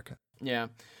in America. Yeah.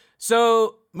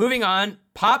 So moving on,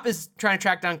 Pop is trying to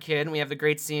track down Kid, and we have the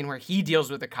great scene where he deals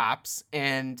with the cops.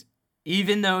 And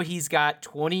even though he's got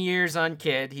 20 years on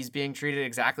Kid, he's being treated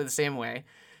exactly the same way.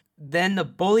 Then the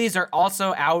bullies are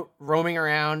also out roaming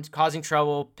around, causing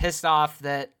trouble, pissed off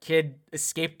that Kid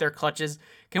escaped their clutches.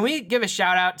 Can we give a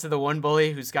shout out to the one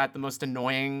bully who's got the most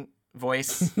annoying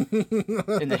voice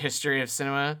in the history of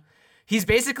cinema? He's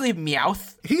basically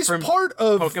Meowth. He's from part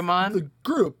of Pokemon. the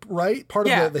group, right? Part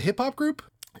of the hip hop group.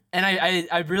 And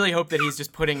I really hope that he's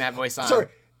just putting that voice on. Sorry,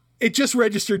 it just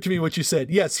registered to me what you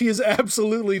said. Yes, he is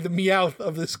absolutely the Meowth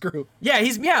of this group. Yeah,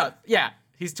 he's Meowth. Yeah,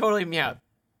 he's totally Meowth.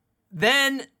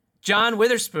 Then John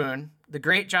Witherspoon, the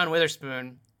great John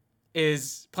Witherspoon,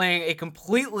 is playing a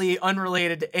completely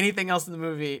unrelated to anything else in the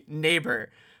movie neighbor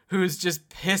who's just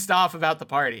pissed off about the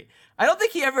party. I don't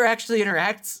think he ever actually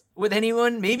interacts with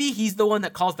anyone. Maybe he's the one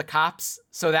that calls the cops,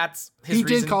 so that's his reason.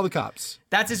 He did call the cops.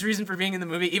 That's his reason for being in the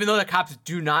movie, even though the cops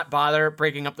do not bother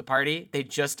breaking up the party. They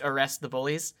just arrest the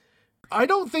bullies. I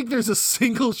don't think there's a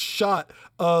single shot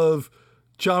of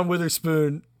John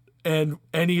Witherspoon and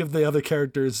any of the other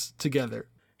characters together.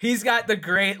 He's got the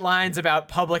great lines about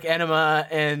public enema,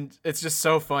 and it's just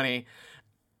so funny.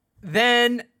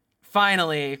 Then,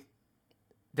 finally,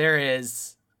 there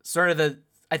is sort of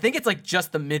I think it's like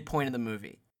just the midpoint of the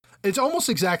movie. It's almost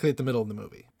exactly at the middle of the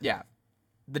movie. Yeah,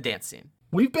 the dance scene.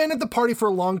 We've been at the party for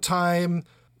a long time.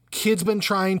 Kid's been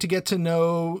trying to get to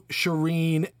know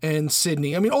Shireen and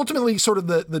Sydney. I mean, ultimately, sort of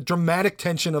the dramatic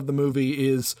tension of the movie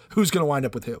is who's going to wind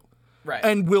up with who. Right.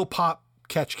 And will Pop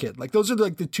catch Kid? Like, those are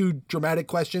like the two dramatic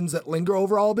questions that linger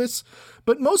over all this.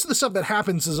 But most of the stuff that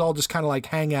happens is all just kind of like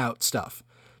hangout stuff.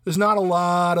 There's not a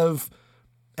lot of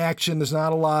action. There's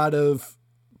not a lot of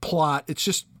plot. It's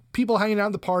just people hanging out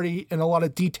at the party and a lot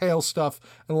of detail stuff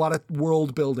and a lot of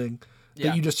world building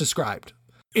that you just described.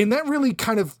 And that really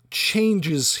kind of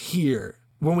changes here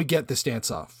when we get this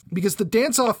dance-off, because the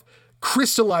dance-off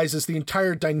crystallizes the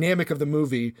entire dynamic of the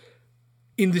movie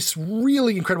in this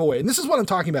really incredible way. And this is what I'm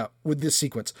talking about with this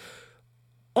sequence.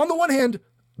 On the one hand,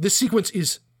 this sequence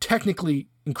is technically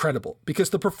incredible because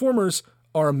the performers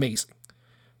are amazing.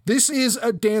 This is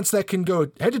a dance that can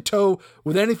go head to toe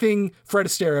with anything Fred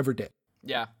Astaire ever did.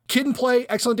 Yeah. Kid and Play,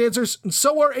 excellent dancers, and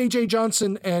so are AJ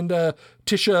Johnson and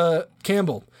Tisha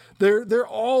Campbell. They're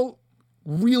all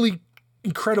really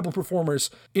incredible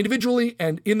performers individually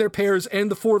and in their pairs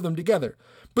and the four of them together.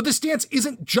 But this dance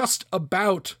isn't just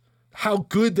about how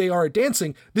good they are at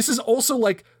dancing. This is also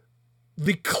like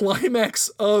the climax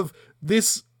of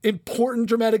this important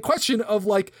dramatic question of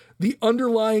like the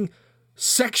underlying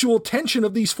sexual tension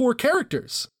of these four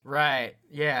characters. Right.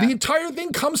 Yeah. The entire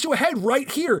thing comes to a head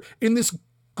right here in this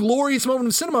glorious moment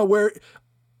of cinema where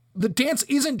the dance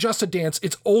isn't just a dance,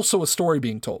 it's also a story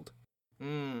being told.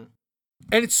 And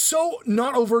it's so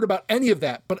not overt about any of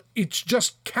that, but it's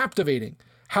just captivating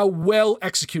how well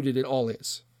executed it all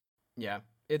is. Yeah.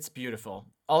 It's beautiful.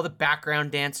 All the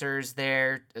background dancers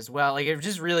there as well. Like, it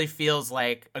just really feels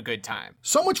like a good time.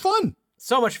 So much fun.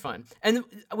 So much fun. And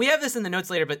we have this in the notes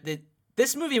later, but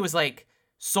this movie was like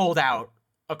sold out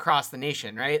across the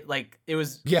nation, right? Like, it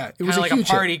was it was like a huge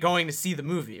party hit. going to see the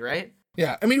movie, right?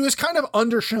 Yeah, I mean, it was kind of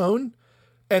undershown,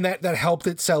 and that helped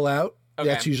it sell out. Okay.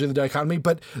 That's usually the dichotomy,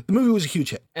 but the movie was a huge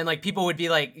hit. And like people would be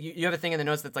like, you have a thing in the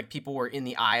notes that's like people were in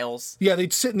the aisles. Yeah,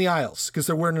 they'd sit in the aisles because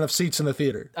there weren't enough seats in the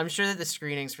theater. I'm sure that the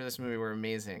screenings for this movie were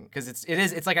amazing because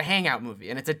it's like a hangout movie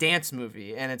and it's a dance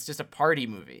movie and it's just a party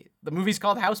movie. The movie's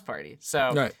called House Party,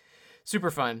 so Right.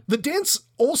 Super fun. The dance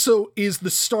also is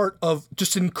the start of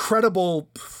just an incredible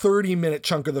 30-minute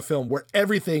chunk of the film where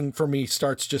everything for me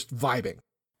starts just vibing.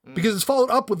 Because it's followed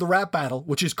up with the rap battle,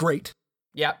 which is great.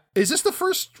 Yep. Is this the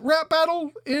first rap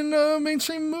battle in a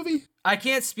mainstream movie? I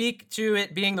can't speak to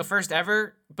it being the first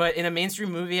ever, but in a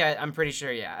mainstream movie, I'm pretty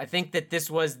sure, yeah. I think that this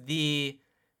was the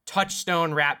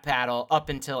touchstone rap battle up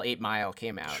until 8 Mile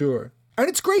came out. Sure. And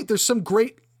it's great. There's some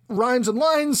great rhymes and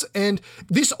lines. And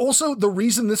this also, the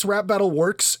reason this rap battle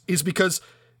works is because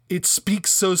it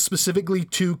speaks so specifically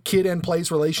to Kid and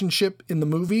Play's relationship in the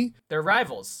movie. They're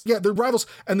rivals. Yeah, they're rivals.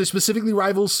 And they're specifically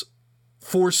rivals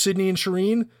for Sydney and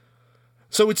Shireen.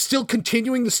 So it's still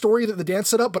continuing the story that the dance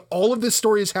set up, but all of this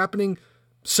story is happening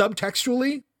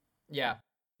subtextually. Yeah.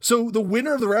 So the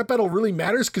winner of the rap battle really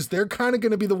matters because they're kind of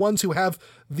going to be the ones who have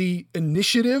the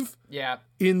initiative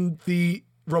in the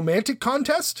romantic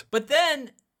contest. But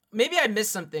then, maybe I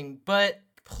missed something, but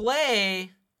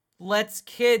Play lets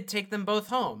Kid take them both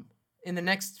home in the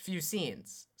next few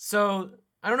scenes. So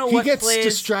I don't know He what gets plays.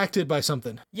 distracted by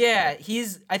something. Yeah,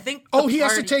 I think. He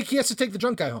has to take the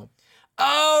drunk guy home.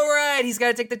 Oh, right. He's got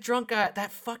to take the drunk guy.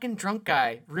 That fucking drunk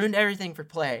guy ruined everything for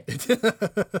play.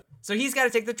 So he's got to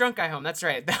take the drunk guy home. That's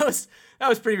right. That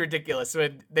was pretty ridiculous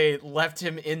when they left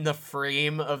him in the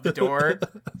frame of the door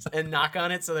and knock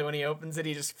on it so that when he opens it,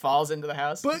 he just falls into the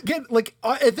house. But again, like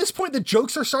at this point, the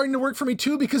jokes are starting to work for me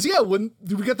too, because when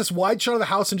we got this wide shot of the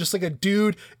house and just like a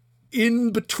dude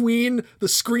in between the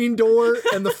screen door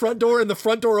and the front door, and the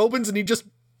front door opens and he just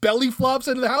belly flops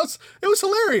into the house. It was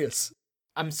hilarious.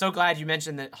 I'm so glad you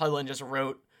mentioned that Hudlin just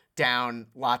wrote down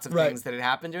lots of things that had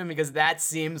happened to him, because that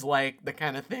seems like the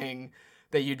kind of thing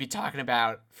that you'd be talking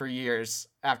about for years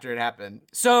after it happened.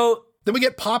 So then we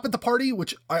get Pop at the party,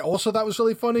 which I also thought was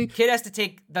really funny. Kid has to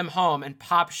take them home, and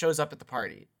Pop shows up at the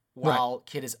party while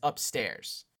Kid is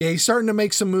upstairs. Yeah, he's starting to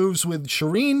make some moves with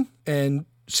Shireen, and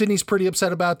Sydney's pretty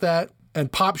upset about that.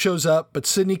 And Pop shows up, but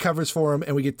Sydney covers for him,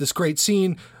 and we get this great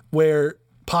scene where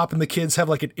Pop and the kids have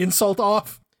like an insult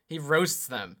off. He roasts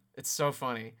them. It's so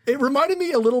funny. It reminded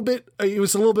me a little bit, it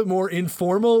was a little bit more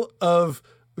informal of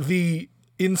the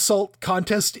insult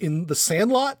contest in The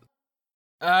Sandlot.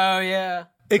 Oh, yeah.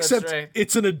 Except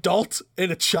it's an adult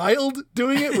and a child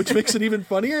doing it, which makes it even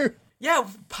funnier. Yeah,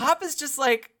 Pop is just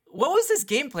like, what was his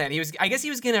game plan? I guess he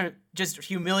was going to just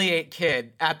humiliate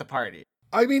Kid at the party.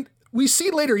 I mean, we see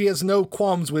later he has no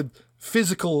qualms with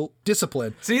physical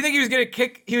discipline. So you think he was gonna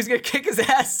kick his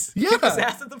ass? Yeah. Kick his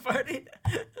ass at the party?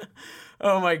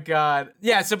 Oh my god.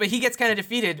 Yeah, but he gets kind of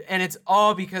defeated, and it's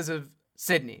all because of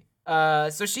Sydney.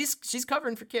 So she's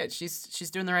covering for Kid. She's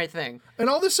doing the right thing. And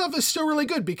all this stuff is still really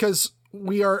good, because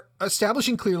we are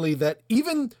establishing clearly that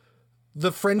even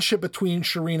the friendship between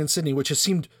Shireen and Sydney, which has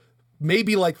seemed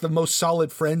maybe like the most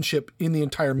solid friendship in the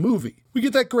entire movie. We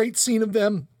get that great scene of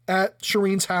them at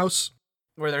Shireen's house,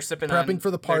 where they're sipping prepping for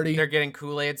the party. They're getting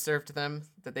Kool-Aid served to them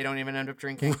that they don't even end up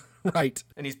drinking. Right.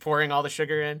 And he's pouring all the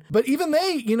sugar in. But even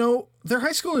they, they're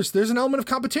high schoolers. There's an element of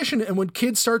competition. And when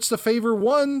Kid starts to favor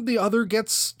one, the other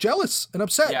gets jealous and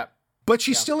upset. Yeah. But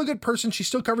she's still a good person. She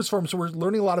still covers for him. So we're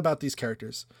learning a lot about these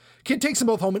characters. Kid takes them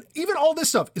both home. And even all this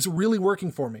stuff is really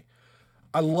working for me.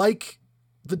 I like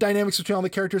the dynamics between all the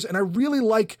characters. And I really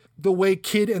like the way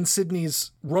Kid and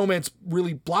Sydney's romance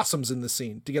really blossoms in the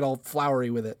scene to get all flowery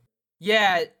with it.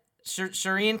 Yeah,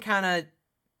 Shireen kind of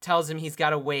tells him he's got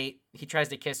to wait. He tries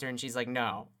to kiss her, and she's like,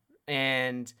 no.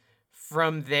 And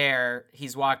from there,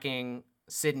 he's walking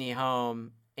Sydney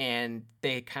home, and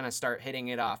they kind of start hitting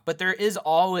it off. But there is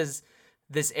always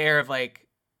this air of like,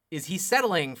 is he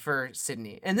settling for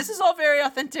Sydney? And this is all very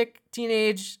authentic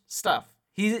teenage stuff.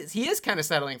 He is kind of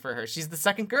settling for her. She's the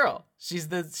second girl. She's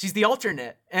the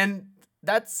alternate, and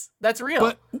that's real.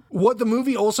 But what the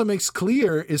movie also makes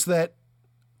clear is that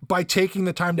by taking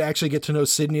the time to actually get to know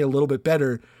Sydney a little bit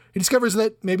better, he discovers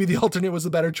that maybe the alternate was the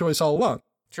better choice all along.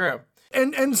 True.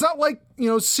 And it's not like,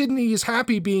 Sydney is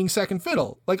happy being second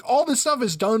fiddle. Like, all this stuff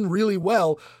is done really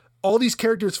well. All these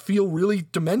characters feel really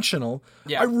dimensional.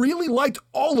 Yeah. I really liked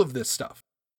all of this stuff.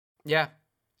 Yeah.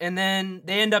 And then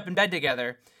they end up in bed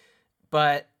together,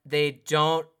 but they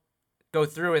don't go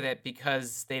through with it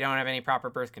because they don't have any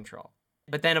proper birth control.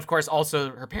 But then, of course,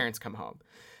 also her parents come home.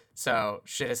 So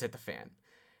shit has hit the fan.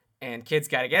 And Kid's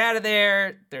got to get out of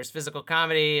there. There's physical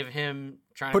comedy of him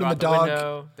trying to go out the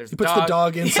window. He puts the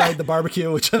dog inside the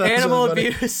barbecue, which I thought was animal really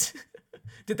funny. abuse.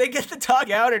 Did they get the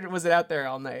dog out, or was it out there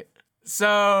all night?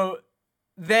 So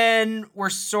then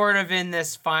we're sort of in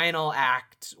this final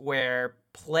act where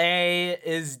Play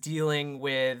is dealing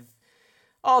with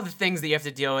all the things that you have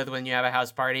to deal with when you have a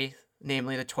house party,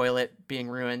 namely the toilet being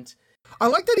ruined. I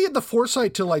like that he had the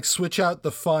foresight to switch out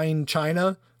the fine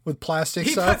china with plastic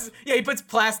stuff. He puts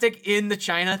plastic in the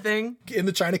china thing. In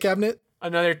the china cabinet.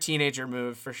 Another teenager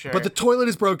move for sure. But the toilet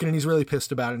is broken and he's really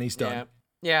pissed about it and he's done.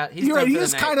 Yeah, You're right. He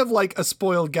is kind of like a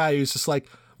spoiled guy who's just like,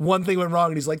 one thing went wrong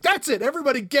and he's like, that's it.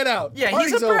 Everybody get out. Yeah,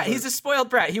 Party's he's a brat. over. He's a spoiled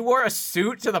brat. He wore a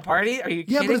suit to the party. Are you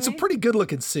kidding me? Yeah, but it's a pretty good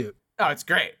looking suit. Oh, it's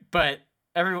great. But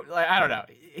I don't know.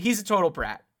 He's a total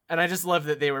brat. And I just love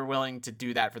that they were willing to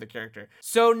do that for the character.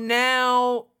 So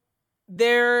now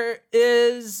there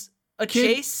is a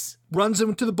chase. Runs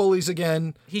into the bullies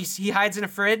again. He hides in a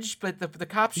fridge, but the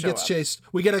cops show up. He gets chased.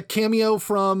 We get a cameo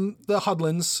from the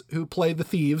Hudlins who play the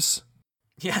thieves.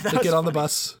 Yeah, they get on the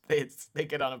bus. They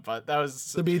get on a bus. That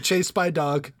was to be chased by a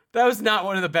dog. That was not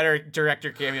one of the better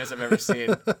director cameos I've ever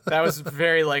seen. That was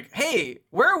very like, hey,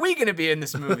 where are we going to be in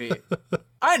this movie?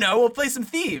 I know, we'll play some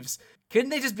thieves. Couldn't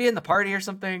they just be in the party or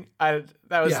something? That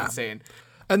was insane.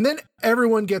 And then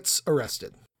everyone gets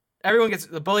arrested.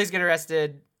 The bullies get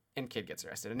arrested. And Kid gets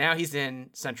arrested. And now he's in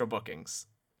central bookings.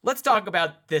 Let's talk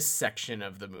about this section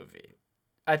of the movie.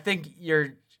 I think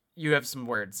you have some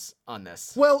words on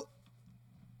this. Well,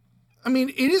 I mean,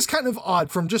 it is kind of odd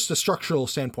from just a structural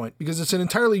standpoint because it's an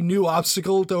entirely new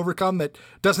obstacle to overcome that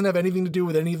doesn't have anything to do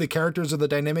with any of the characters or the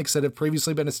dynamics that have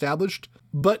previously been established.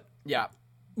 But Yeah.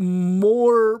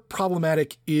 more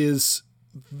problematic is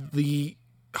the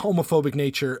homophobic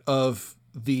nature of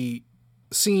the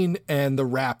scene and the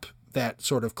rap that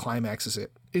sort of climaxes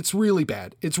it. It's really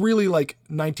bad. It's really like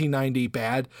 1990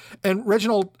 bad. And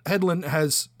Reginald Hedlund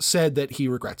has said that he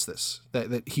regrets this,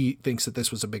 that he thinks that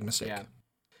this was a big mistake. Yeah.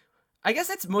 I guess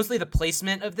it's mostly the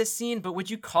placement of this scene, but would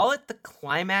you call it the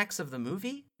climax of the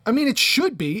movie? I mean, it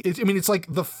should be. It's like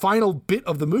the final bit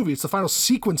of the movie. It's the final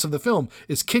sequence of the film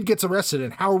is kid gets arrested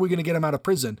and how are we going to get him out of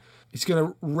prison? He's going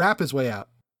to rap his way out.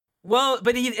 Well,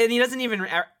 but he doesn't even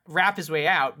rap his way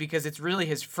out because it's really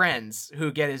his friends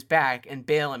who get his back and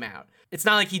bail him out. It's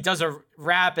not like he does a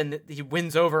rap and he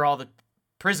wins over all the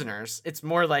prisoners. It's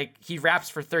more like he raps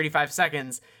for 35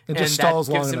 seconds and just that stalls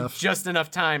gives long him enough. just enough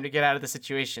time to get out of the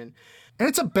situation. And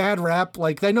it's a bad rap.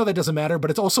 Like, I know that doesn't matter, but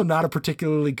it's also not a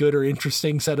particularly good or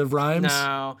interesting set of rhymes.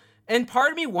 No. And part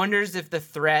of me wonders if the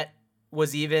threat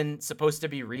was even supposed to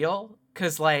be real.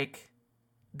 Because, like,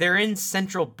 they're in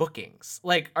central bookings.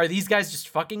 Like, are these guys just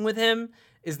fucking with him?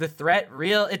 Is the threat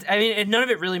real? None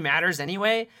of it really matters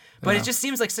anyway. But It just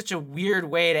seems like such a weird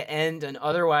way to end an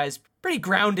otherwise pretty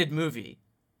grounded movie.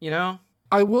 You know?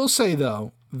 I will say,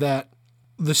 though, that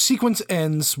the sequence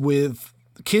ends with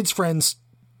the kid's friends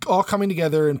all coming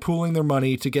together and pooling their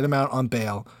money to get him out on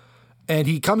bail. And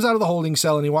he comes out of the holding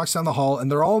cell and he walks down the hall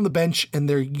and they're all on the bench and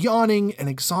they're yawning and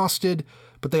exhausted,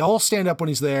 but they all stand up when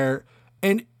he's there.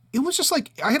 And it was just like,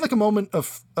 I had like a moment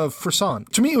of frisson.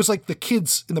 To me, it was like the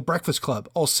kids in the Breakfast Club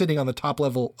all sitting on the top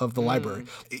level of the library.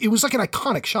 It was like an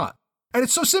iconic shot. And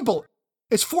it's so simple.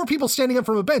 It's 4 people standing up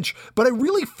from a bench, but I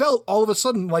really felt all of a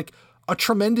sudden like a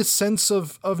tremendous sense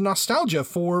of nostalgia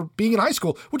for being in high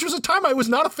school, which was a time I was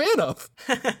not a fan of.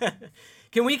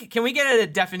 Can we get a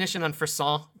definition on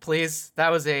frisson, please? That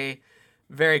was a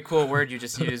very cool word you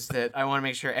just used that I want to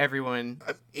make sure everyone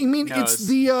knows.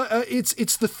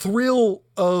 It's the thrill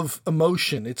of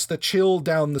emotion. It's the chill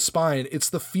down the spine. It's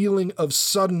the feeling of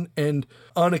sudden and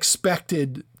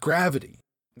unexpected gravity.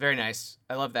 Very nice.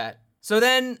 I love that. So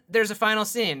then there's a final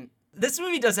scene. This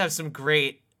movie does have some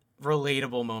great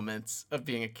relatable moments of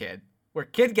being a kid. Where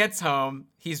kid gets home,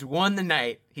 he's won the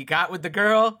night. He got with the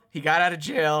girl, he got out of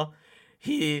jail.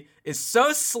 He is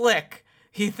so slick,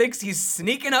 he thinks he's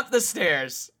sneaking up the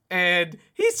stairs. And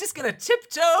he's just gonna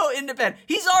tiptoe into bed.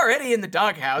 He's already in the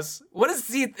doghouse. What does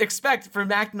he expect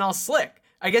from acting all slick?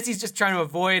 I guess he's just trying to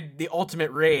avoid the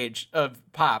ultimate rage of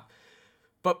Pop.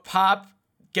 But Pop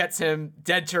gets him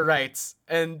dead to rights.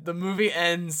 And the movie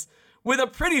ends with a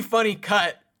pretty funny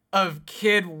cut of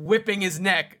kid whipping his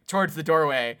neck towards the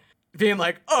doorway, being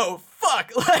like, oh,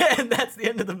 fuck. And that's the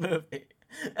end of the movie.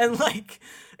 And, like,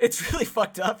 it's really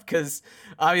fucked up because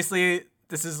obviously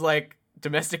this is, like,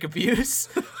 domestic abuse.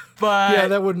 But yeah,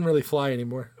 that wouldn't really fly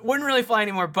anymore.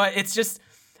 But it's just,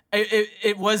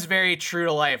 it was very true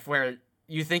to life where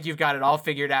you think you've got it all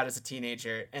figured out as a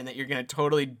teenager and that you're going to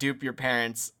totally dupe your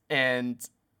parents. And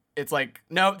it's like,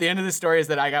 nope, the end of the story is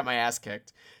that I got my ass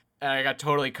kicked and I got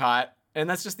totally caught. And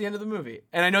that's just the end of the movie.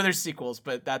 And I know there's sequels,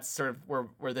 but that's sort of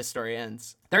where this story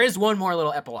ends. There is one more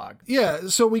little epilogue. Yeah,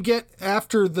 so we get,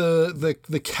 after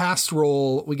the cast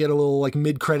roll, we get a little like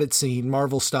mid-credit scene,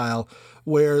 Marvel style,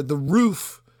 where the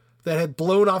roof that had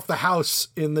blown off the house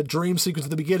in the dream sequence at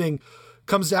the beginning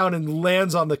comes down and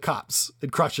lands on the cops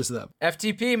and crushes them.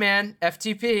 FTP, man.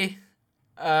 FTP.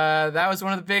 That was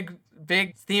one of the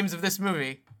big themes of this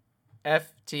movie.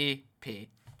 FTP.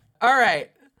 All right.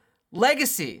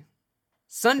 Legacy.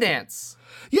 Sundance.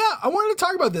 Yeah, I wanted to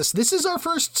talk about this. This is our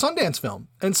first Sundance film.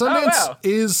 And Sundance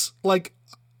is like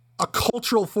a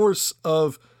cultural force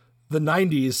of the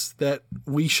 90s that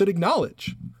we should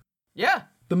acknowledge. Yeah.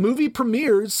 The movie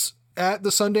premieres at the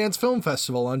Sundance Film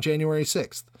Festival on January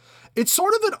 6th. It's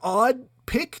sort of an odd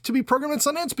pick to be programmed at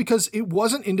Sundance because it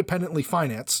wasn't independently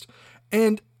financed.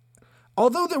 And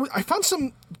although I found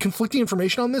some conflicting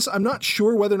information on this, I'm not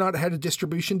sure whether or not it had a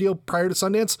distribution deal prior to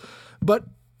Sundance, but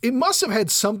it must have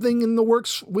had something in the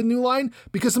works with New Line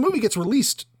because the movie gets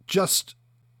released just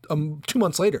 2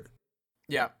 months later.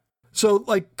 Yeah. So,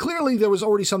 like, clearly there was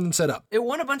already something set up. It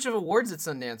won a bunch of awards at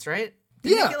Sundance, right?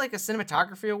 Did Yeah. it get, like, a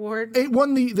cinematography award? It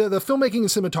won the Filmmaking and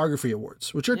Cinematography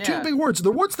Awards, which are two big awards. The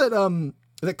awards that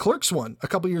Clerks won a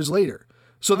couple years later.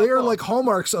 So they are like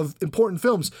hallmarks of important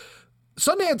films.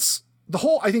 Sundance,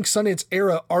 I think Sundance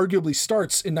era arguably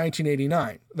starts in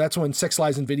 1989. That's when Sex,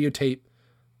 Lies, and Videotape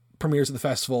premieres at the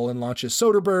festival and launches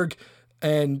Soderbergh.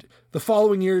 And the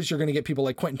following years, you're going to get people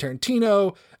like Quentin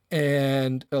Tarantino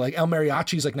and like El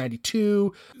Mariachi's like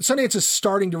 92. Sundance is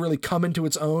starting to really come into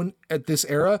its own at this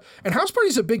era. And House Party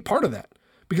is a big part of that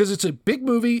because it's a big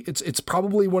movie. It's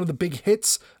probably one of the big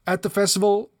hits at the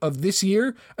festival of this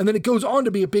year. And then it goes on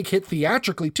to be a big hit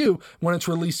theatrically too when it's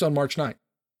released on March 9th.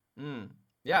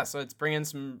 Yeah, so it's bringing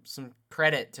some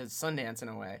credit to Sundance in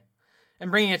a way. And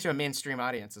bringing it to a mainstream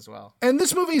audience as well. And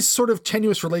this movie's sort of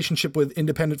tenuous relationship with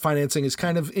independent financing is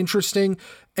kind of interesting.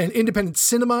 And independent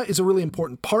cinema is a really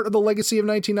important part of the legacy of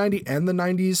 1990 and the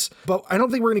 90s. But I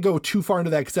don't think we're going to go too far into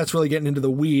that because that's really getting into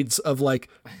the weeds of like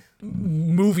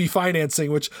movie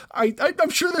financing, which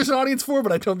I'm sure there's an audience for,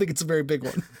 but I don't think it's a very big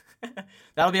one.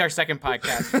 That'll be our second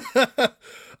podcast.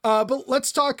 But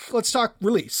let's talk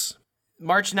release.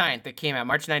 March 9th, it came out.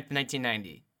 March 9th,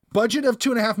 1990. Budget of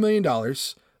 $2.5 million.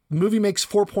 The movie makes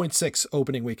 4.6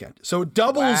 opening weekend. So it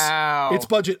doubles its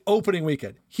budget opening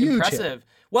weekend. Huge Impressive. Hit.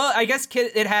 Well, I guess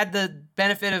it had the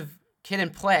benefit of Kid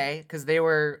and Play because they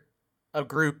were a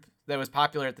group that was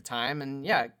popular at the time. And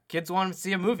yeah, kids want to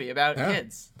see a movie about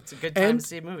kids. It's a good time to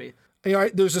see a movie. You know,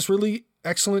 there's this really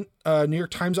excellent New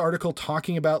York Times article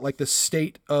talking about like the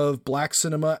state of black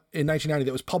cinema in 1990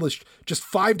 that was published just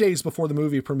 5 days before the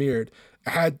movie premiered. It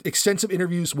had extensive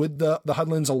interviews with the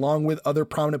Hudlins along with other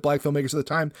prominent black filmmakers at the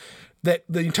time. That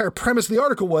the entire premise of the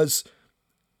article was,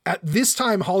 at this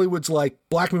time, Hollywood's like,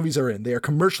 black movies are in. They are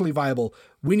commercially viable.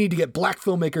 We need to get black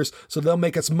filmmakers so they'll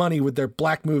make us money with their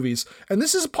black movies. And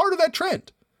this is a part of that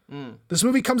trend. This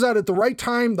movie comes out at the right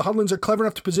time. The Hudlins are clever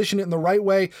enough to position it in the right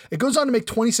way. It goes on to make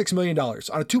 $26 million on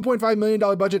a $2.5 million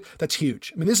budget. That's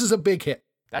huge. I mean, this is a big hit.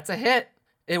 That's a hit.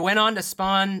 It went on to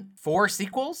spawn 4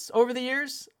 sequels over the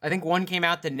years. I think one came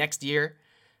out the next year.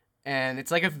 And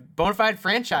it's like a bona fide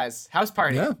franchise. House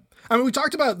Party. Yeah. I mean, we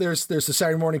talked about there's the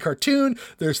Saturday morning cartoon.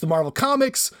 There's the Marvel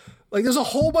Comics. Like, there's a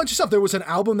whole bunch of stuff. There was an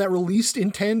album that released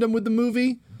in tandem with the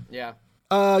movie. Yeah.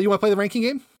 You want to play the ranking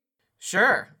game?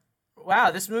 Sure.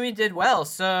 Wow, this movie did well.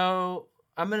 So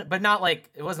but not like,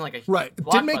 it wasn't like a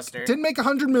blockbuster. Didn't make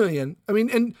 100 million. I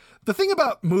mean, and the thing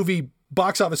about movie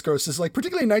box office gross is like,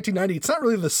 particularly in 1990, it's not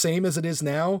really the same as it is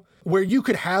now, where you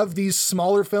could have these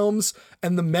smaller films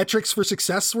and the metrics for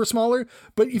success were smaller.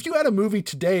 But if you had a movie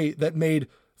today that made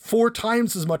 4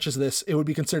 times as much as this, it would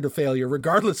be considered a failure,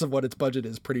 regardless of what its budget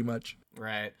is, pretty much.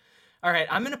 Right. All right.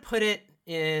 I'm going to put it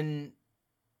in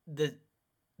the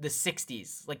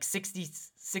 60s, like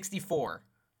 64.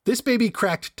 This baby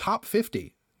cracked top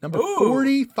 50, number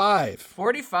 45.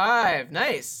 45.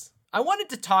 Nice. I wanted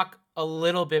to talk a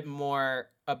little bit more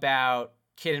about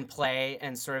Kid and Play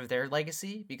and sort of their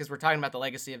legacy, because we're talking about the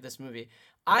legacy of this movie.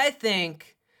 I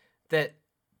think that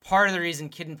part of the reason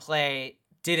Kid and Play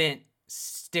didn't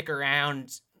stick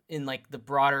around in like the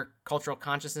broader cultural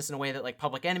consciousness in a way that like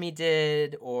Public Enemy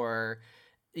did, or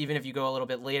even if you go a little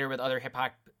bit later with other hip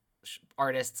hop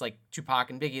artists like Tupac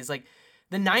and Biggie, is like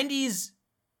the 90s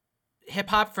hip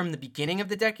hop from the beginning of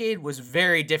the decade was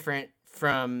very different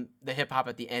from the hip hop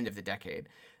at the end of the decade.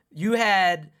 You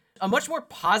had a much more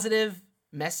positive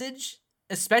message,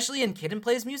 especially in Kid and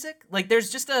Play's music. Like there's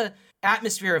just a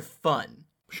atmosphere of fun.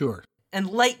 Sure. And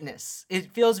lightness.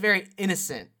 It feels very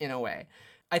innocent in a way.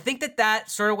 I think that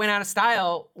sort of went out of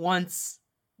style once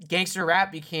gangster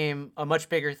rap became a much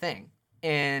bigger thing.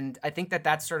 And I think that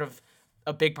that's sort of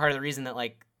a big part of the reason that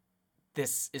like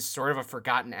this is sort of a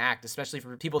forgotten act, especially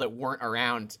for people that weren't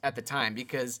around at the time,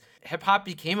 because hip hop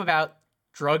became about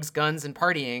drugs, guns, and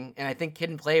partying. And I think Kid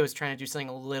and Play was trying to do something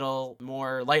a little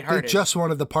more lighthearted. They just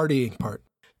wanted the partying part.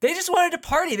 They just wanted to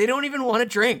party. They don't even want to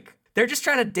drink. They're just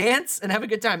trying to dance and have a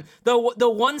good time. The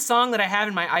one song that I have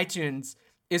in my iTunes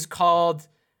is called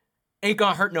Ain't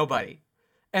Gonna Hurt Nobody.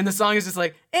 And the song is just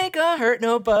like, ain't gonna hurt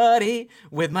nobody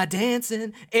with my dancing.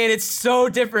 And it's so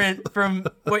different from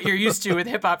what you're used to with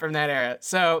hip hop from that era.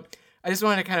 So I just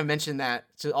wanted to kind of mention that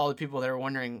to all the people that are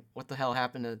wondering what the hell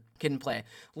happened to Kid and Play.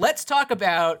 Let's talk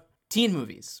about teen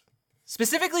movies,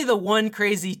 specifically the One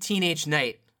Crazy Teenage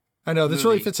Night. I know, this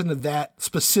really fits into that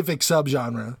specific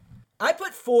subgenre. I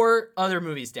put 4 other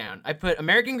movies down. I put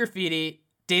American Graffiti,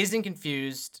 Dazed and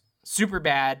Confused,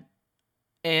 Superbad,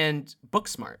 and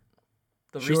Booksmart.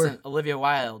 The recent Olivia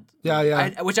Wilde.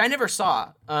 Yeah. Which I never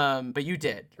saw, but you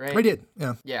did, right? I did,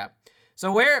 yeah. Yeah.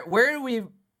 So where do we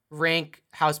rank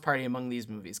House Party among these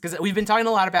movies? Because we've been talking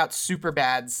a lot about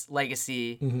Superbad's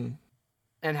legacy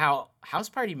and how House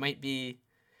Party might be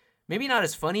maybe not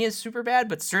as funny as Superbad,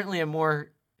 but certainly a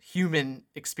more human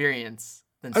experience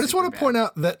than I just want to point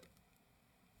out that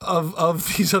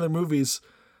of these other movies,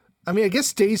 I mean, I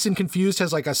guess Dazed and Confused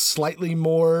has like a slightly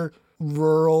more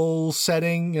rural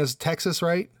setting as Texas,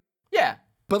 right? Yeah.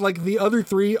 But like the other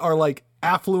 3 are like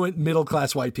affluent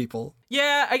middle-class white people.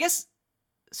 Yeah, I guess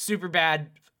Superbad.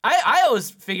 I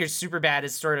always figured Superbad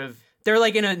is sort of, they're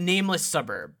like in a nameless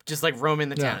suburb, just like roaming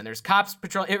the town. And there's cops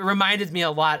patrol. It reminded me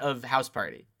a lot of House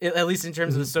Party, at least in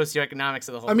terms of the socioeconomics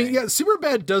of the whole thing. I mean, yeah,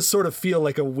 Superbad does sort of feel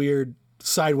like a weird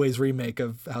sideways remake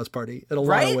of House Party in a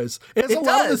lot of ways. It has a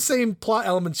lot of the same plot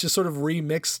elements, just sort of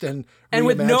remixed and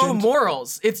with no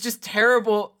morals. It's just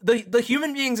terrible. The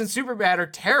human beings in Superbad are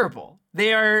terrible.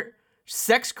 They are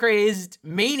sex-crazed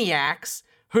maniacs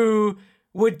who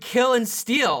would kill and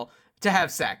steal to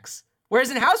have sex. Whereas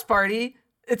in House Party,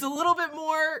 it's a little bit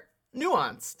more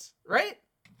nuanced, right?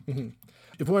 Mm-hmm.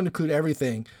 If we want to include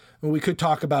everything, we could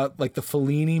talk about like the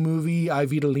Fellini movie, I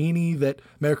Vitellini, that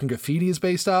American Graffiti is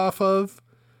based off of.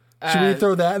 Should we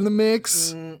throw that in the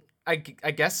mix? I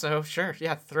guess so, sure.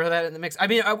 Yeah, throw that in the mix. I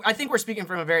mean, I think we're speaking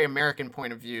from a very American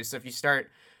point of view, so if you start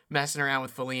messing around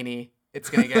with Fellini, it's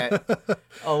going to get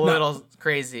a little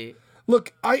crazy.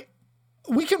 Look,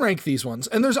 we can rank these ones,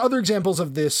 and there's other examples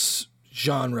of this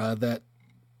genre that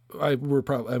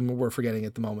we're forgetting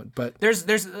at the moment. But there's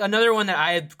another one that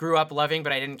I grew up loving,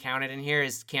 but I didn't count it in here,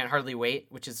 is Can't Hardly Wait,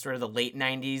 which is sort of the late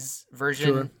 90s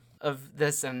version of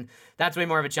this, and that's way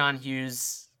more of a John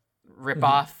Hughes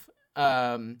ripoff.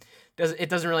 It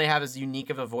doesn't really have as unique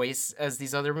of a voice as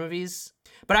these other movies.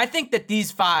 But I think that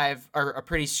these 5 are a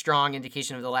pretty strong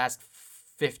indication of the last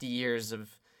 50 years of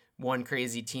one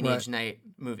crazy teenage night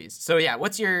movies. So yeah,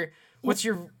 what's your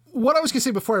what I was gonna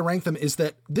say before I rank them is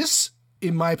that this,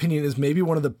 in my opinion, is maybe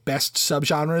one of the best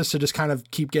subgenres to just kind of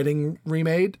keep getting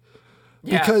remade.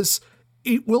 Because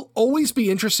it will always be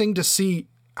interesting to see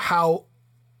how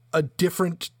a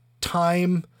different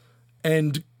time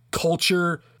and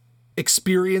culture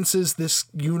experiences this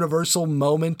universal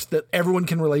moment that everyone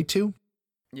can relate to.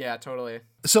 Yeah, totally.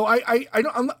 So I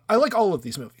like all of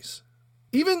these movies.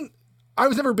 Even I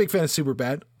was never a big fan of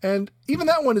Superbad, and even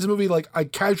that one is a movie like I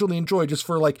casually enjoy just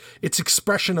for like its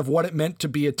expression of what it meant to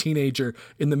be a teenager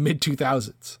in the mid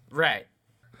 2000s. Right.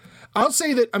 I'll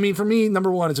say that, I mean, for me,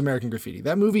 number 1 is American Graffiti.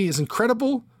 That movie is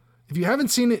incredible. If you haven't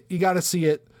seen it, you got to see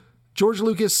it. George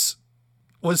Lucas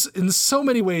was in so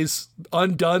many ways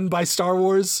undone by Star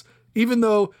Wars, even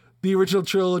though the original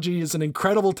trilogy is an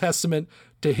incredible testament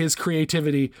to his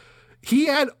creativity. He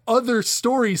had other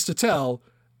stories to tell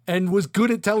and was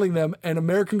good at telling them, and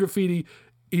American Graffiti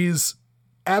is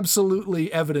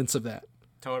absolutely evidence of that.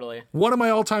 Totally. One of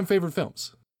my all-time favorite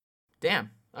films.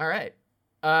 Damn. All right.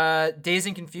 Dazed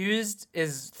and Confused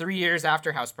is 3 years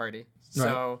after House Party.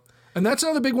 So, and that's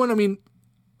another big one. I mean,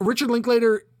 Richard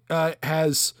Linklater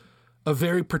has a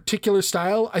very particular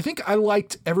style. I think I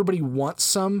liked Everybody Wants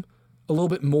Some a little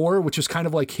bit more, which was kind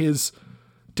of like his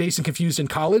Dazed and Confused in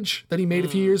college that he made a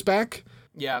few years back.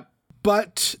 Yeah.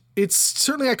 But it's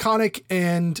certainly iconic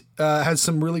and has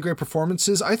some really great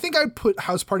performances. I think I'd put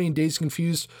House Party and Dazed and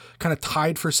Confused kind of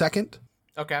tied for second.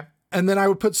 Okay. And then I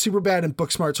would put Superbad and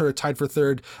Booksmart sort of tied for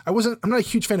third. I'm not a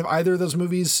huge fan of either of those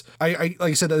movies. I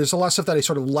like I said, there's a lot of stuff that I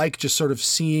sort of like, just sort of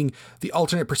seeing the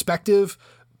alternate perspective,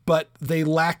 but they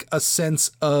lack a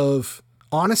sense of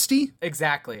honesty.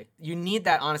 Exactly. You need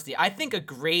that honesty. I think a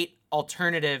great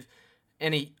alternative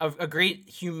and a great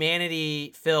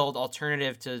humanity-filled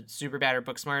alternative to Superbad or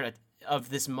Booksmart of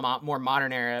this more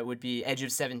modern era would be Edge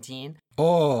of 17.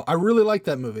 Oh, I really like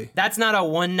that movie. That's not a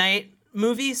one-night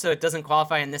movie, so it doesn't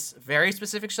qualify in this very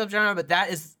specific subgenre, but that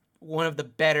is one of the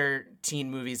better teen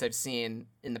movies I've seen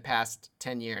in the past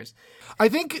 10 years. I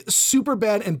think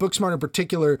Superbad and Booksmart in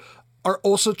particular are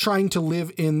also trying to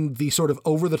live in the sort of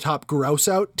over-the-top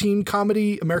gross-out teen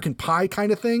comedy, American Pie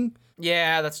kind of thing.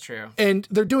 Yeah, that's true. And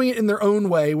they're doing it in their own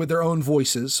way with their own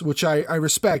voices, which I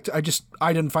respect. I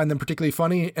didn't find them particularly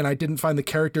funny, and I didn't find the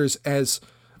characters as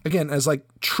like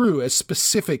true, as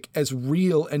specific, as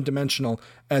real and dimensional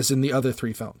as in the other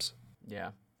 3 films.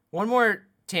 Yeah. One more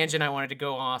tangent I wanted to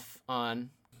go off on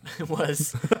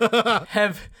was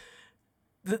have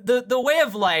the way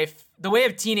of life, the way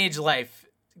of teenage life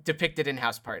depicted in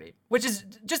House Party, which is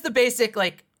just the basic,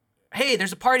 like, hey,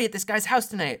 there's a party at this guy's house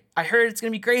tonight. I heard it's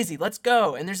going to be crazy. Let's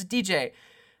go. And there's a DJ.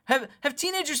 Have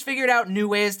teenagers figured out new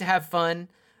ways to have fun?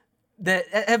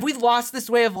 Have we lost this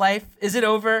way of life? Is it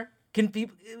over? Can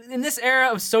people, in this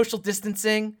era of social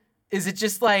distancing, is it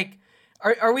just like,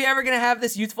 are we ever going to have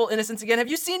this youthful innocence again? Have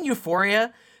you seen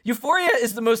Euphoria? Euphoria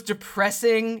is the most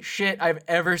depressing shit I've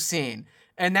ever seen.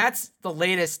 And that's the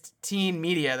latest teen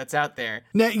media that's out there.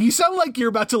 Now, you sound like you're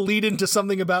about to lead into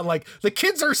something about, like, the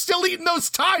kids are still eating those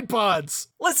Tide Pods.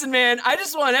 Listen, man, I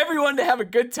just want everyone to have a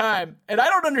good time. And I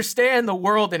don't understand the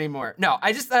world anymore. No,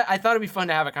 I thought it'd be fun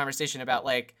to have a conversation about,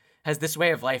 like, has this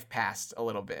way of life passed a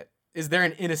little bit? Is there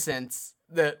an innocence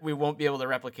that we won't be able to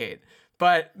replicate?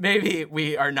 but maybe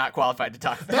we are not qualified to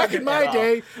talk about Back it in my at all.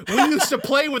 day, we used to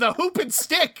play with a hoop and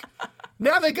stick.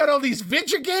 Now they got all these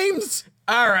video games.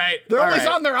 All right. They're all always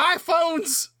right. on their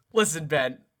iPhones. Listen,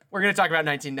 Ben, we're going to talk about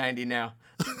 1990 now.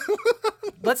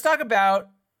 Let's talk about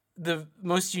the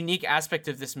most unique aspect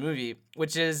of this movie,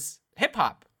 which is hip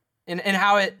hop and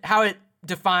how it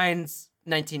defines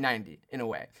 1990 in a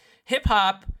way. Hip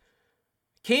hop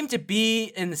came to be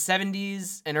in the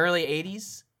 70s and early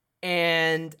 80s,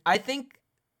 and I think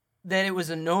that it was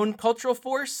a known cultural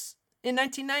force in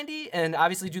 1990, and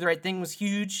obviously Do the Right Thing was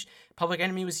huge, Public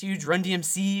Enemy was huge, Run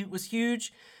DMC was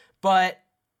huge, but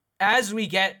as we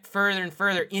get further and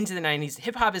further into the 90s,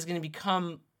 hip hop is going to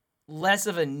become less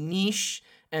of a niche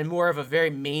and more of a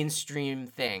very mainstream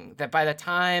thing, that by the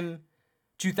time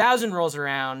 2000 rolls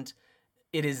around,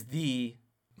 it is the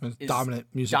Dominant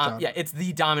music genre. Yeah, it's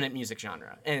the dominant music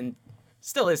genre, and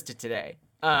still is to today.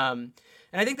 And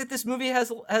I think that this movie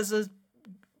has a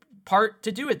part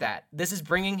to do with that. This is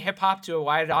bringing hip hop to a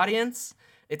wide audience.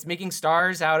 It's making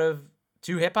stars out of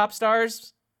two hip hop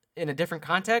stars in a different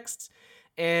context,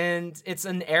 and it's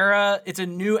a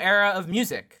new era of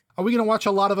music. Are we going to watch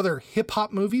a lot of other hip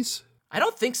hop movies? I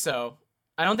don't think so.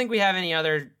 I don't think we have any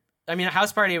other. I mean,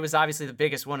 House Party was obviously the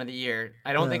biggest one of the year.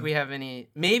 I don't think we have any.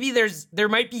 Maybe there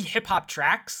might be hip hop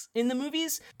tracks in the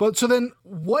movies. But so then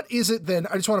what is it then?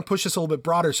 I just want to push this a little bit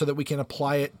broader so that we can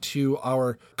apply it to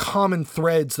our common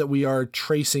threads that we are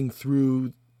tracing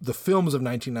through the films of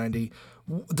 1990.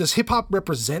 Does hip hop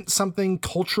represent something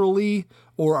culturally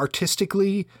or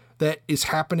artistically that is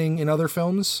happening in other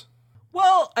films?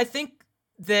 Well, I think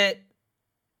that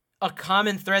a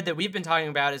common thread that we've been talking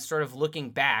about is sort of looking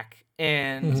back,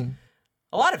 and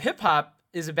a lot of hip hop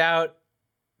is about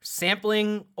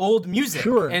sampling old music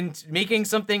and making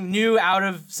something new out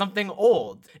of something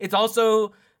old. It's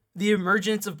also the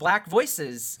emergence of black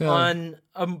voices on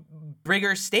a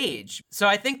bigger stage. So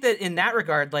I think that in that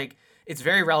regard, like, it's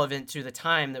very relevant to the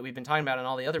time that we've been talking about and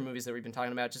all the other movies that we've been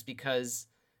talking about, just because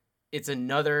it's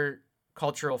another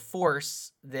cultural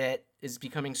force that is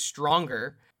becoming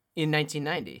stronger in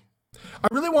 1990. I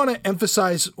really want to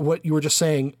emphasize what you were just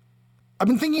saying. I've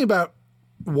been thinking about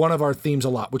one of our themes a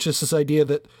lot, which is this idea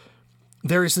that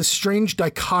there is this strange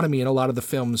dichotomy in a lot of the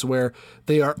films where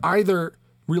they are either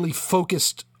really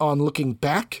focused on looking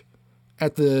back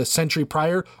at the century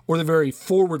prior, or they're very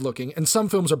forward looking. And some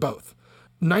films are both.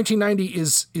 1990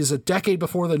 is a decade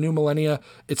before the new millennia.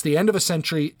 It's the end of a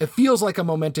century. It feels like a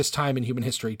momentous time in human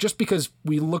history just because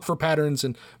we look for patterns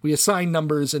and we assign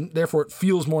numbers, and therefore it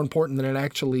feels more important than it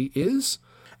actually is.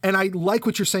 And I like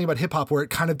what you're saying about hip hop, where it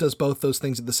kind of does both those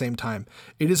things at the same time.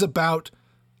 It is about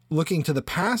looking to the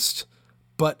past,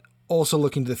 but also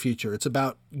looking to the future. It's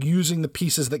about using the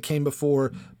pieces that came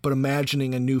before, but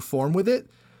imagining a new form with it.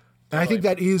 And I think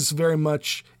that is very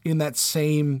much in that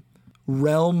same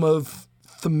realm of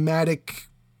thematic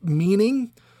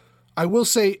meaning. I will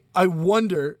say, I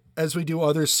wonder, as we do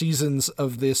other seasons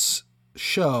of this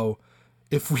show,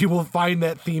 if we will find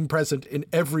that theme present in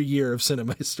every year of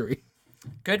cinema history.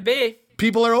 Could be.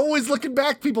 People are always looking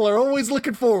back. People are always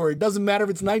looking forward. Doesn't matter if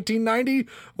it's 1990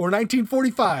 or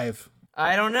 1945.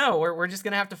 I don't know. We're just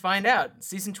going to have to find out.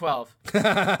 Season 12.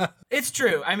 It's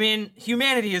true. I mean,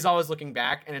 humanity is always looking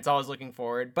back and it's always looking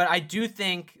forward. But I do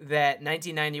think that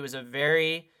 1990 was a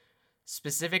very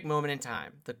specific moment in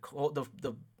time.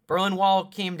 The Berlin Wall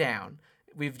came down.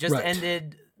 We've just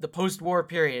ended the post-war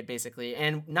period, basically.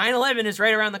 And 9/11 is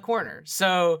right around the corner.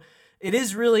 So it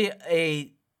is really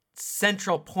a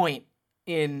central point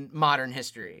in modern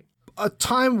history. A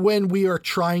time when we are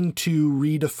trying to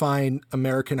redefine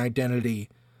American identity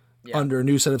under a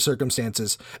new set of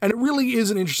circumstances. And it really is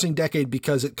an interesting decade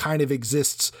because it kind of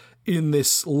exists in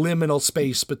this liminal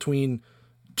space between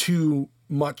two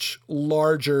much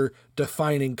larger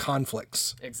defining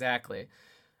conflicts. Exactly.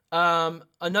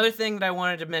 Another thing that I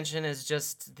wanted to mention is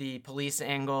just the police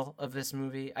angle of this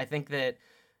movie. I think that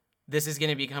this is going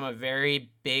to become a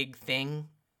very big thing,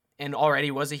 and already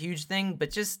was a huge thing,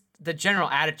 but just the general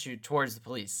attitude towards the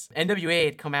police. NWA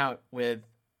had come out with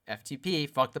FTP,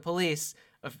 Fuck the Police,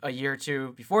 a year or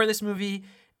two before this movie,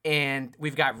 and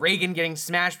we've got Reagan getting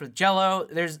smashed with Jell-O.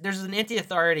 There's an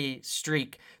anti-authority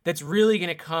streak that's really going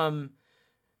to come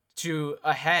to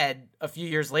a head a few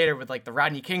years later with like the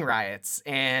Rodney King riots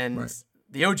and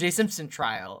the O.J. Simpson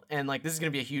trial. And like, this is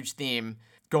going to be a huge theme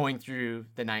going through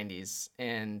the 90s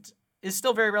and is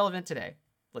still very relevant today.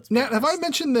 Nat, have I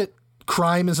mentioned that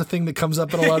crime is a thing that comes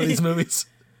up in a lot of these movies?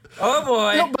 Oh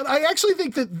boy. No, but I actually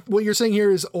think that what you're saying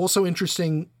here is also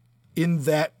interesting in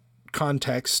that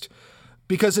context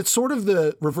because it's sort of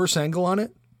the reverse angle on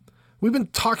it. We've been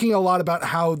talking a lot about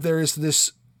how there is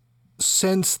this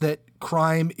sense that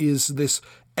crime is this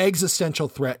existential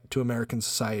threat to American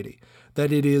society,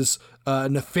 that it is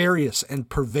nefarious and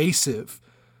pervasive.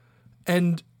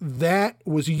 And that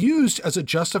was used as a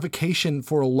justification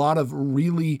for a lot of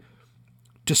really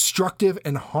destructive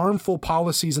and harmful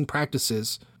policies and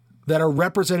practices that are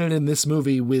represented in this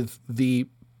movie with the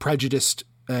prejudiced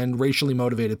and racially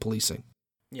motivated policing.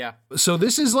 Yeah. So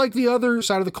this is like the other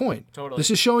side of the coin. Totally.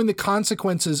 This is showing the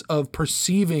consequences of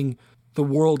perceiving the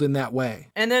world in that way.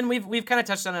 And then we've kind of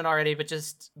touched on it already, but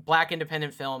just Black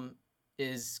independent film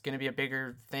is going to be a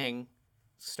bigger thing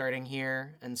starting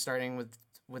here and starting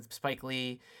with Spike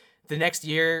Lee. The next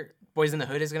year, Boys in the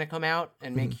Hood is going to come out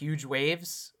and make huge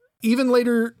waves. Even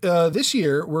later this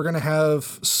year, we're going to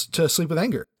have To Sleep with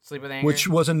Anger. Sleep with Anger. Which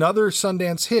was another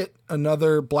Sundance hit,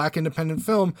 another Black independent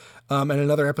film, and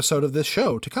another episode of this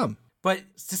show to come. But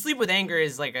To Sleep with Anger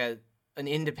is like an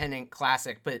independent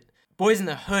classic, but Boys in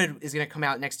the Hood is going to come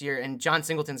out next year, and John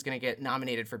Singleton's going to get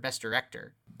nominated for Best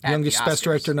Director. Youngest Best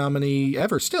Director nominee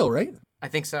ever still, right? I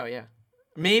think so, yeah.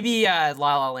 Maybe La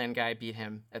La Land guy beat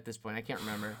him at this point. I can't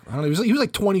remember. I don't know. He was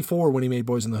like 24 when he made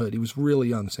Boys in the Hood. He was really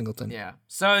young, Singleton. Yeah.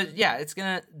 So yeah,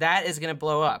 that is gonna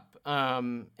blow up.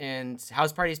 And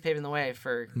House Party's paving the way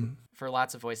for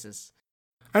lots of voices.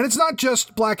 And it's not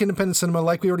just Black independent cinema,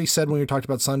 like we already said when we talked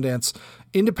about Sundance.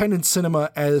 Independent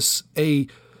cinema as a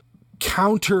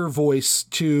counter voice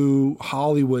to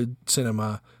Hollywood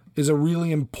cinema is a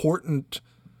really important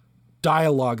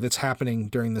dialogue that's happening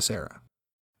during this era.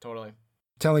 Totally.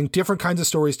 Telling different kinds of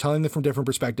stories, telling them from different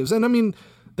perspectives. And I mean,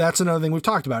 that's another thing we've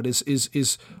talked about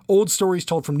is old stories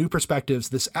told from new perspectives.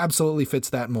 This absolutely fits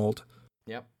that mold.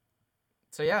 Yep.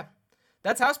 So yeah,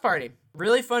 that's House Party.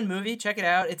 Really fun movie. Check it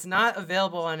out. It's not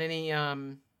available on any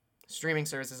streaming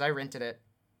services. I rented it.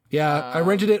 Yeah, I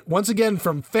rented it once again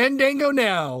from Fandango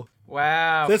Now.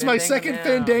 Wow. That's my second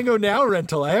Fandango Now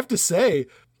rental, I have to say.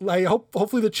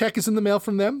 Hopefully the check is in the mail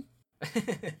from them.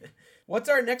 What's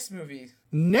our next movie?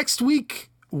 Next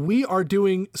week, we are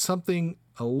doing something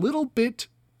a little bit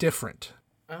different.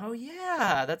 Oh,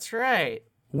 yeah, that's right.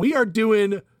 We are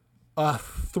doing a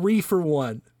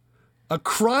 3-for-1. A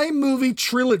crime movie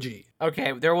trilogy.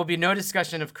 Okay, there will be no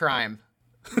discussion of crime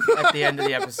at the end of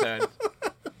the episode.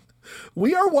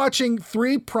 We are watching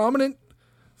 3 prominent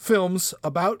films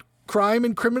about crime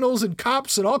and criminals and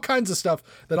cops and all kinds of stuff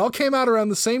that all came out around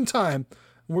the same time.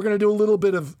 We're going to do a little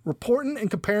bit of reporting and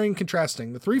comparing and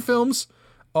contrasting. The 3 films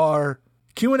are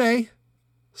Q&A,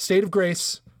 State of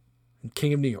Grace, and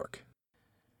King of New York.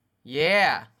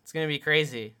 Yeah, it's going to be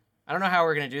crazy. I don't know how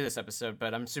we're going to do this episode,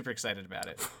 but I'm super excited about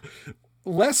it.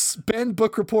 Less Ben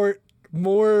book report,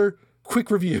 more quick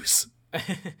reviews.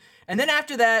 And then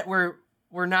after that, we're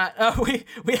not... Oh,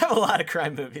 we have a lot of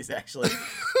crime movies, actually.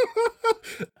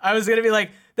 I was going to be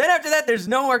like, then after that, there's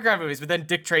no more crime movies, but then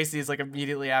Dick Tracy is like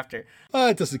immediately after.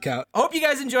 It doesn't count. I hope you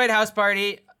guys enjoyed House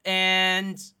Party,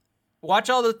 and watch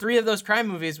all the 3 of those crime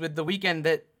movies with the weekend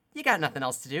that you got nothing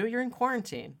else to do. You're in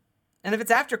quarantine. And if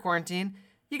it's after quarantine,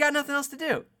 you got nothing else to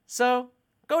do. So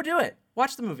go do it.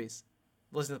 Watch the movies.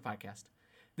 Listen to the podcast.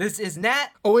 This is Nat.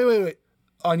 Oh, wait.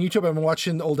 On YouTube, I've been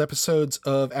watching old episodes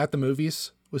of At the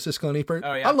Movies with Siskel and Ebert.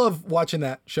 Oh, yeah. I love watching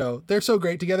that show. They're so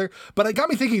great together. But it got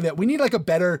me thinking that we need like a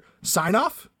better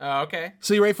sign-off. Oh, okay.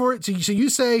 So you ready for it? So you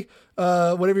say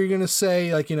whatever you're going to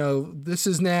say, like, this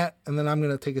is Nat, and then I'm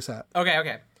going to take us out.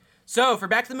 Okay. So for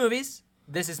Back to the Movies,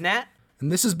 this is Nat. And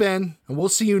this is Ben, and we'll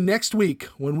see you next week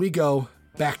when we go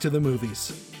back to the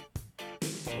movies.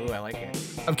 Ooh, I like it.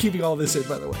 I'm keeping all this in,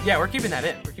 by the way. Yeah, we're keeping that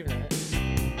in.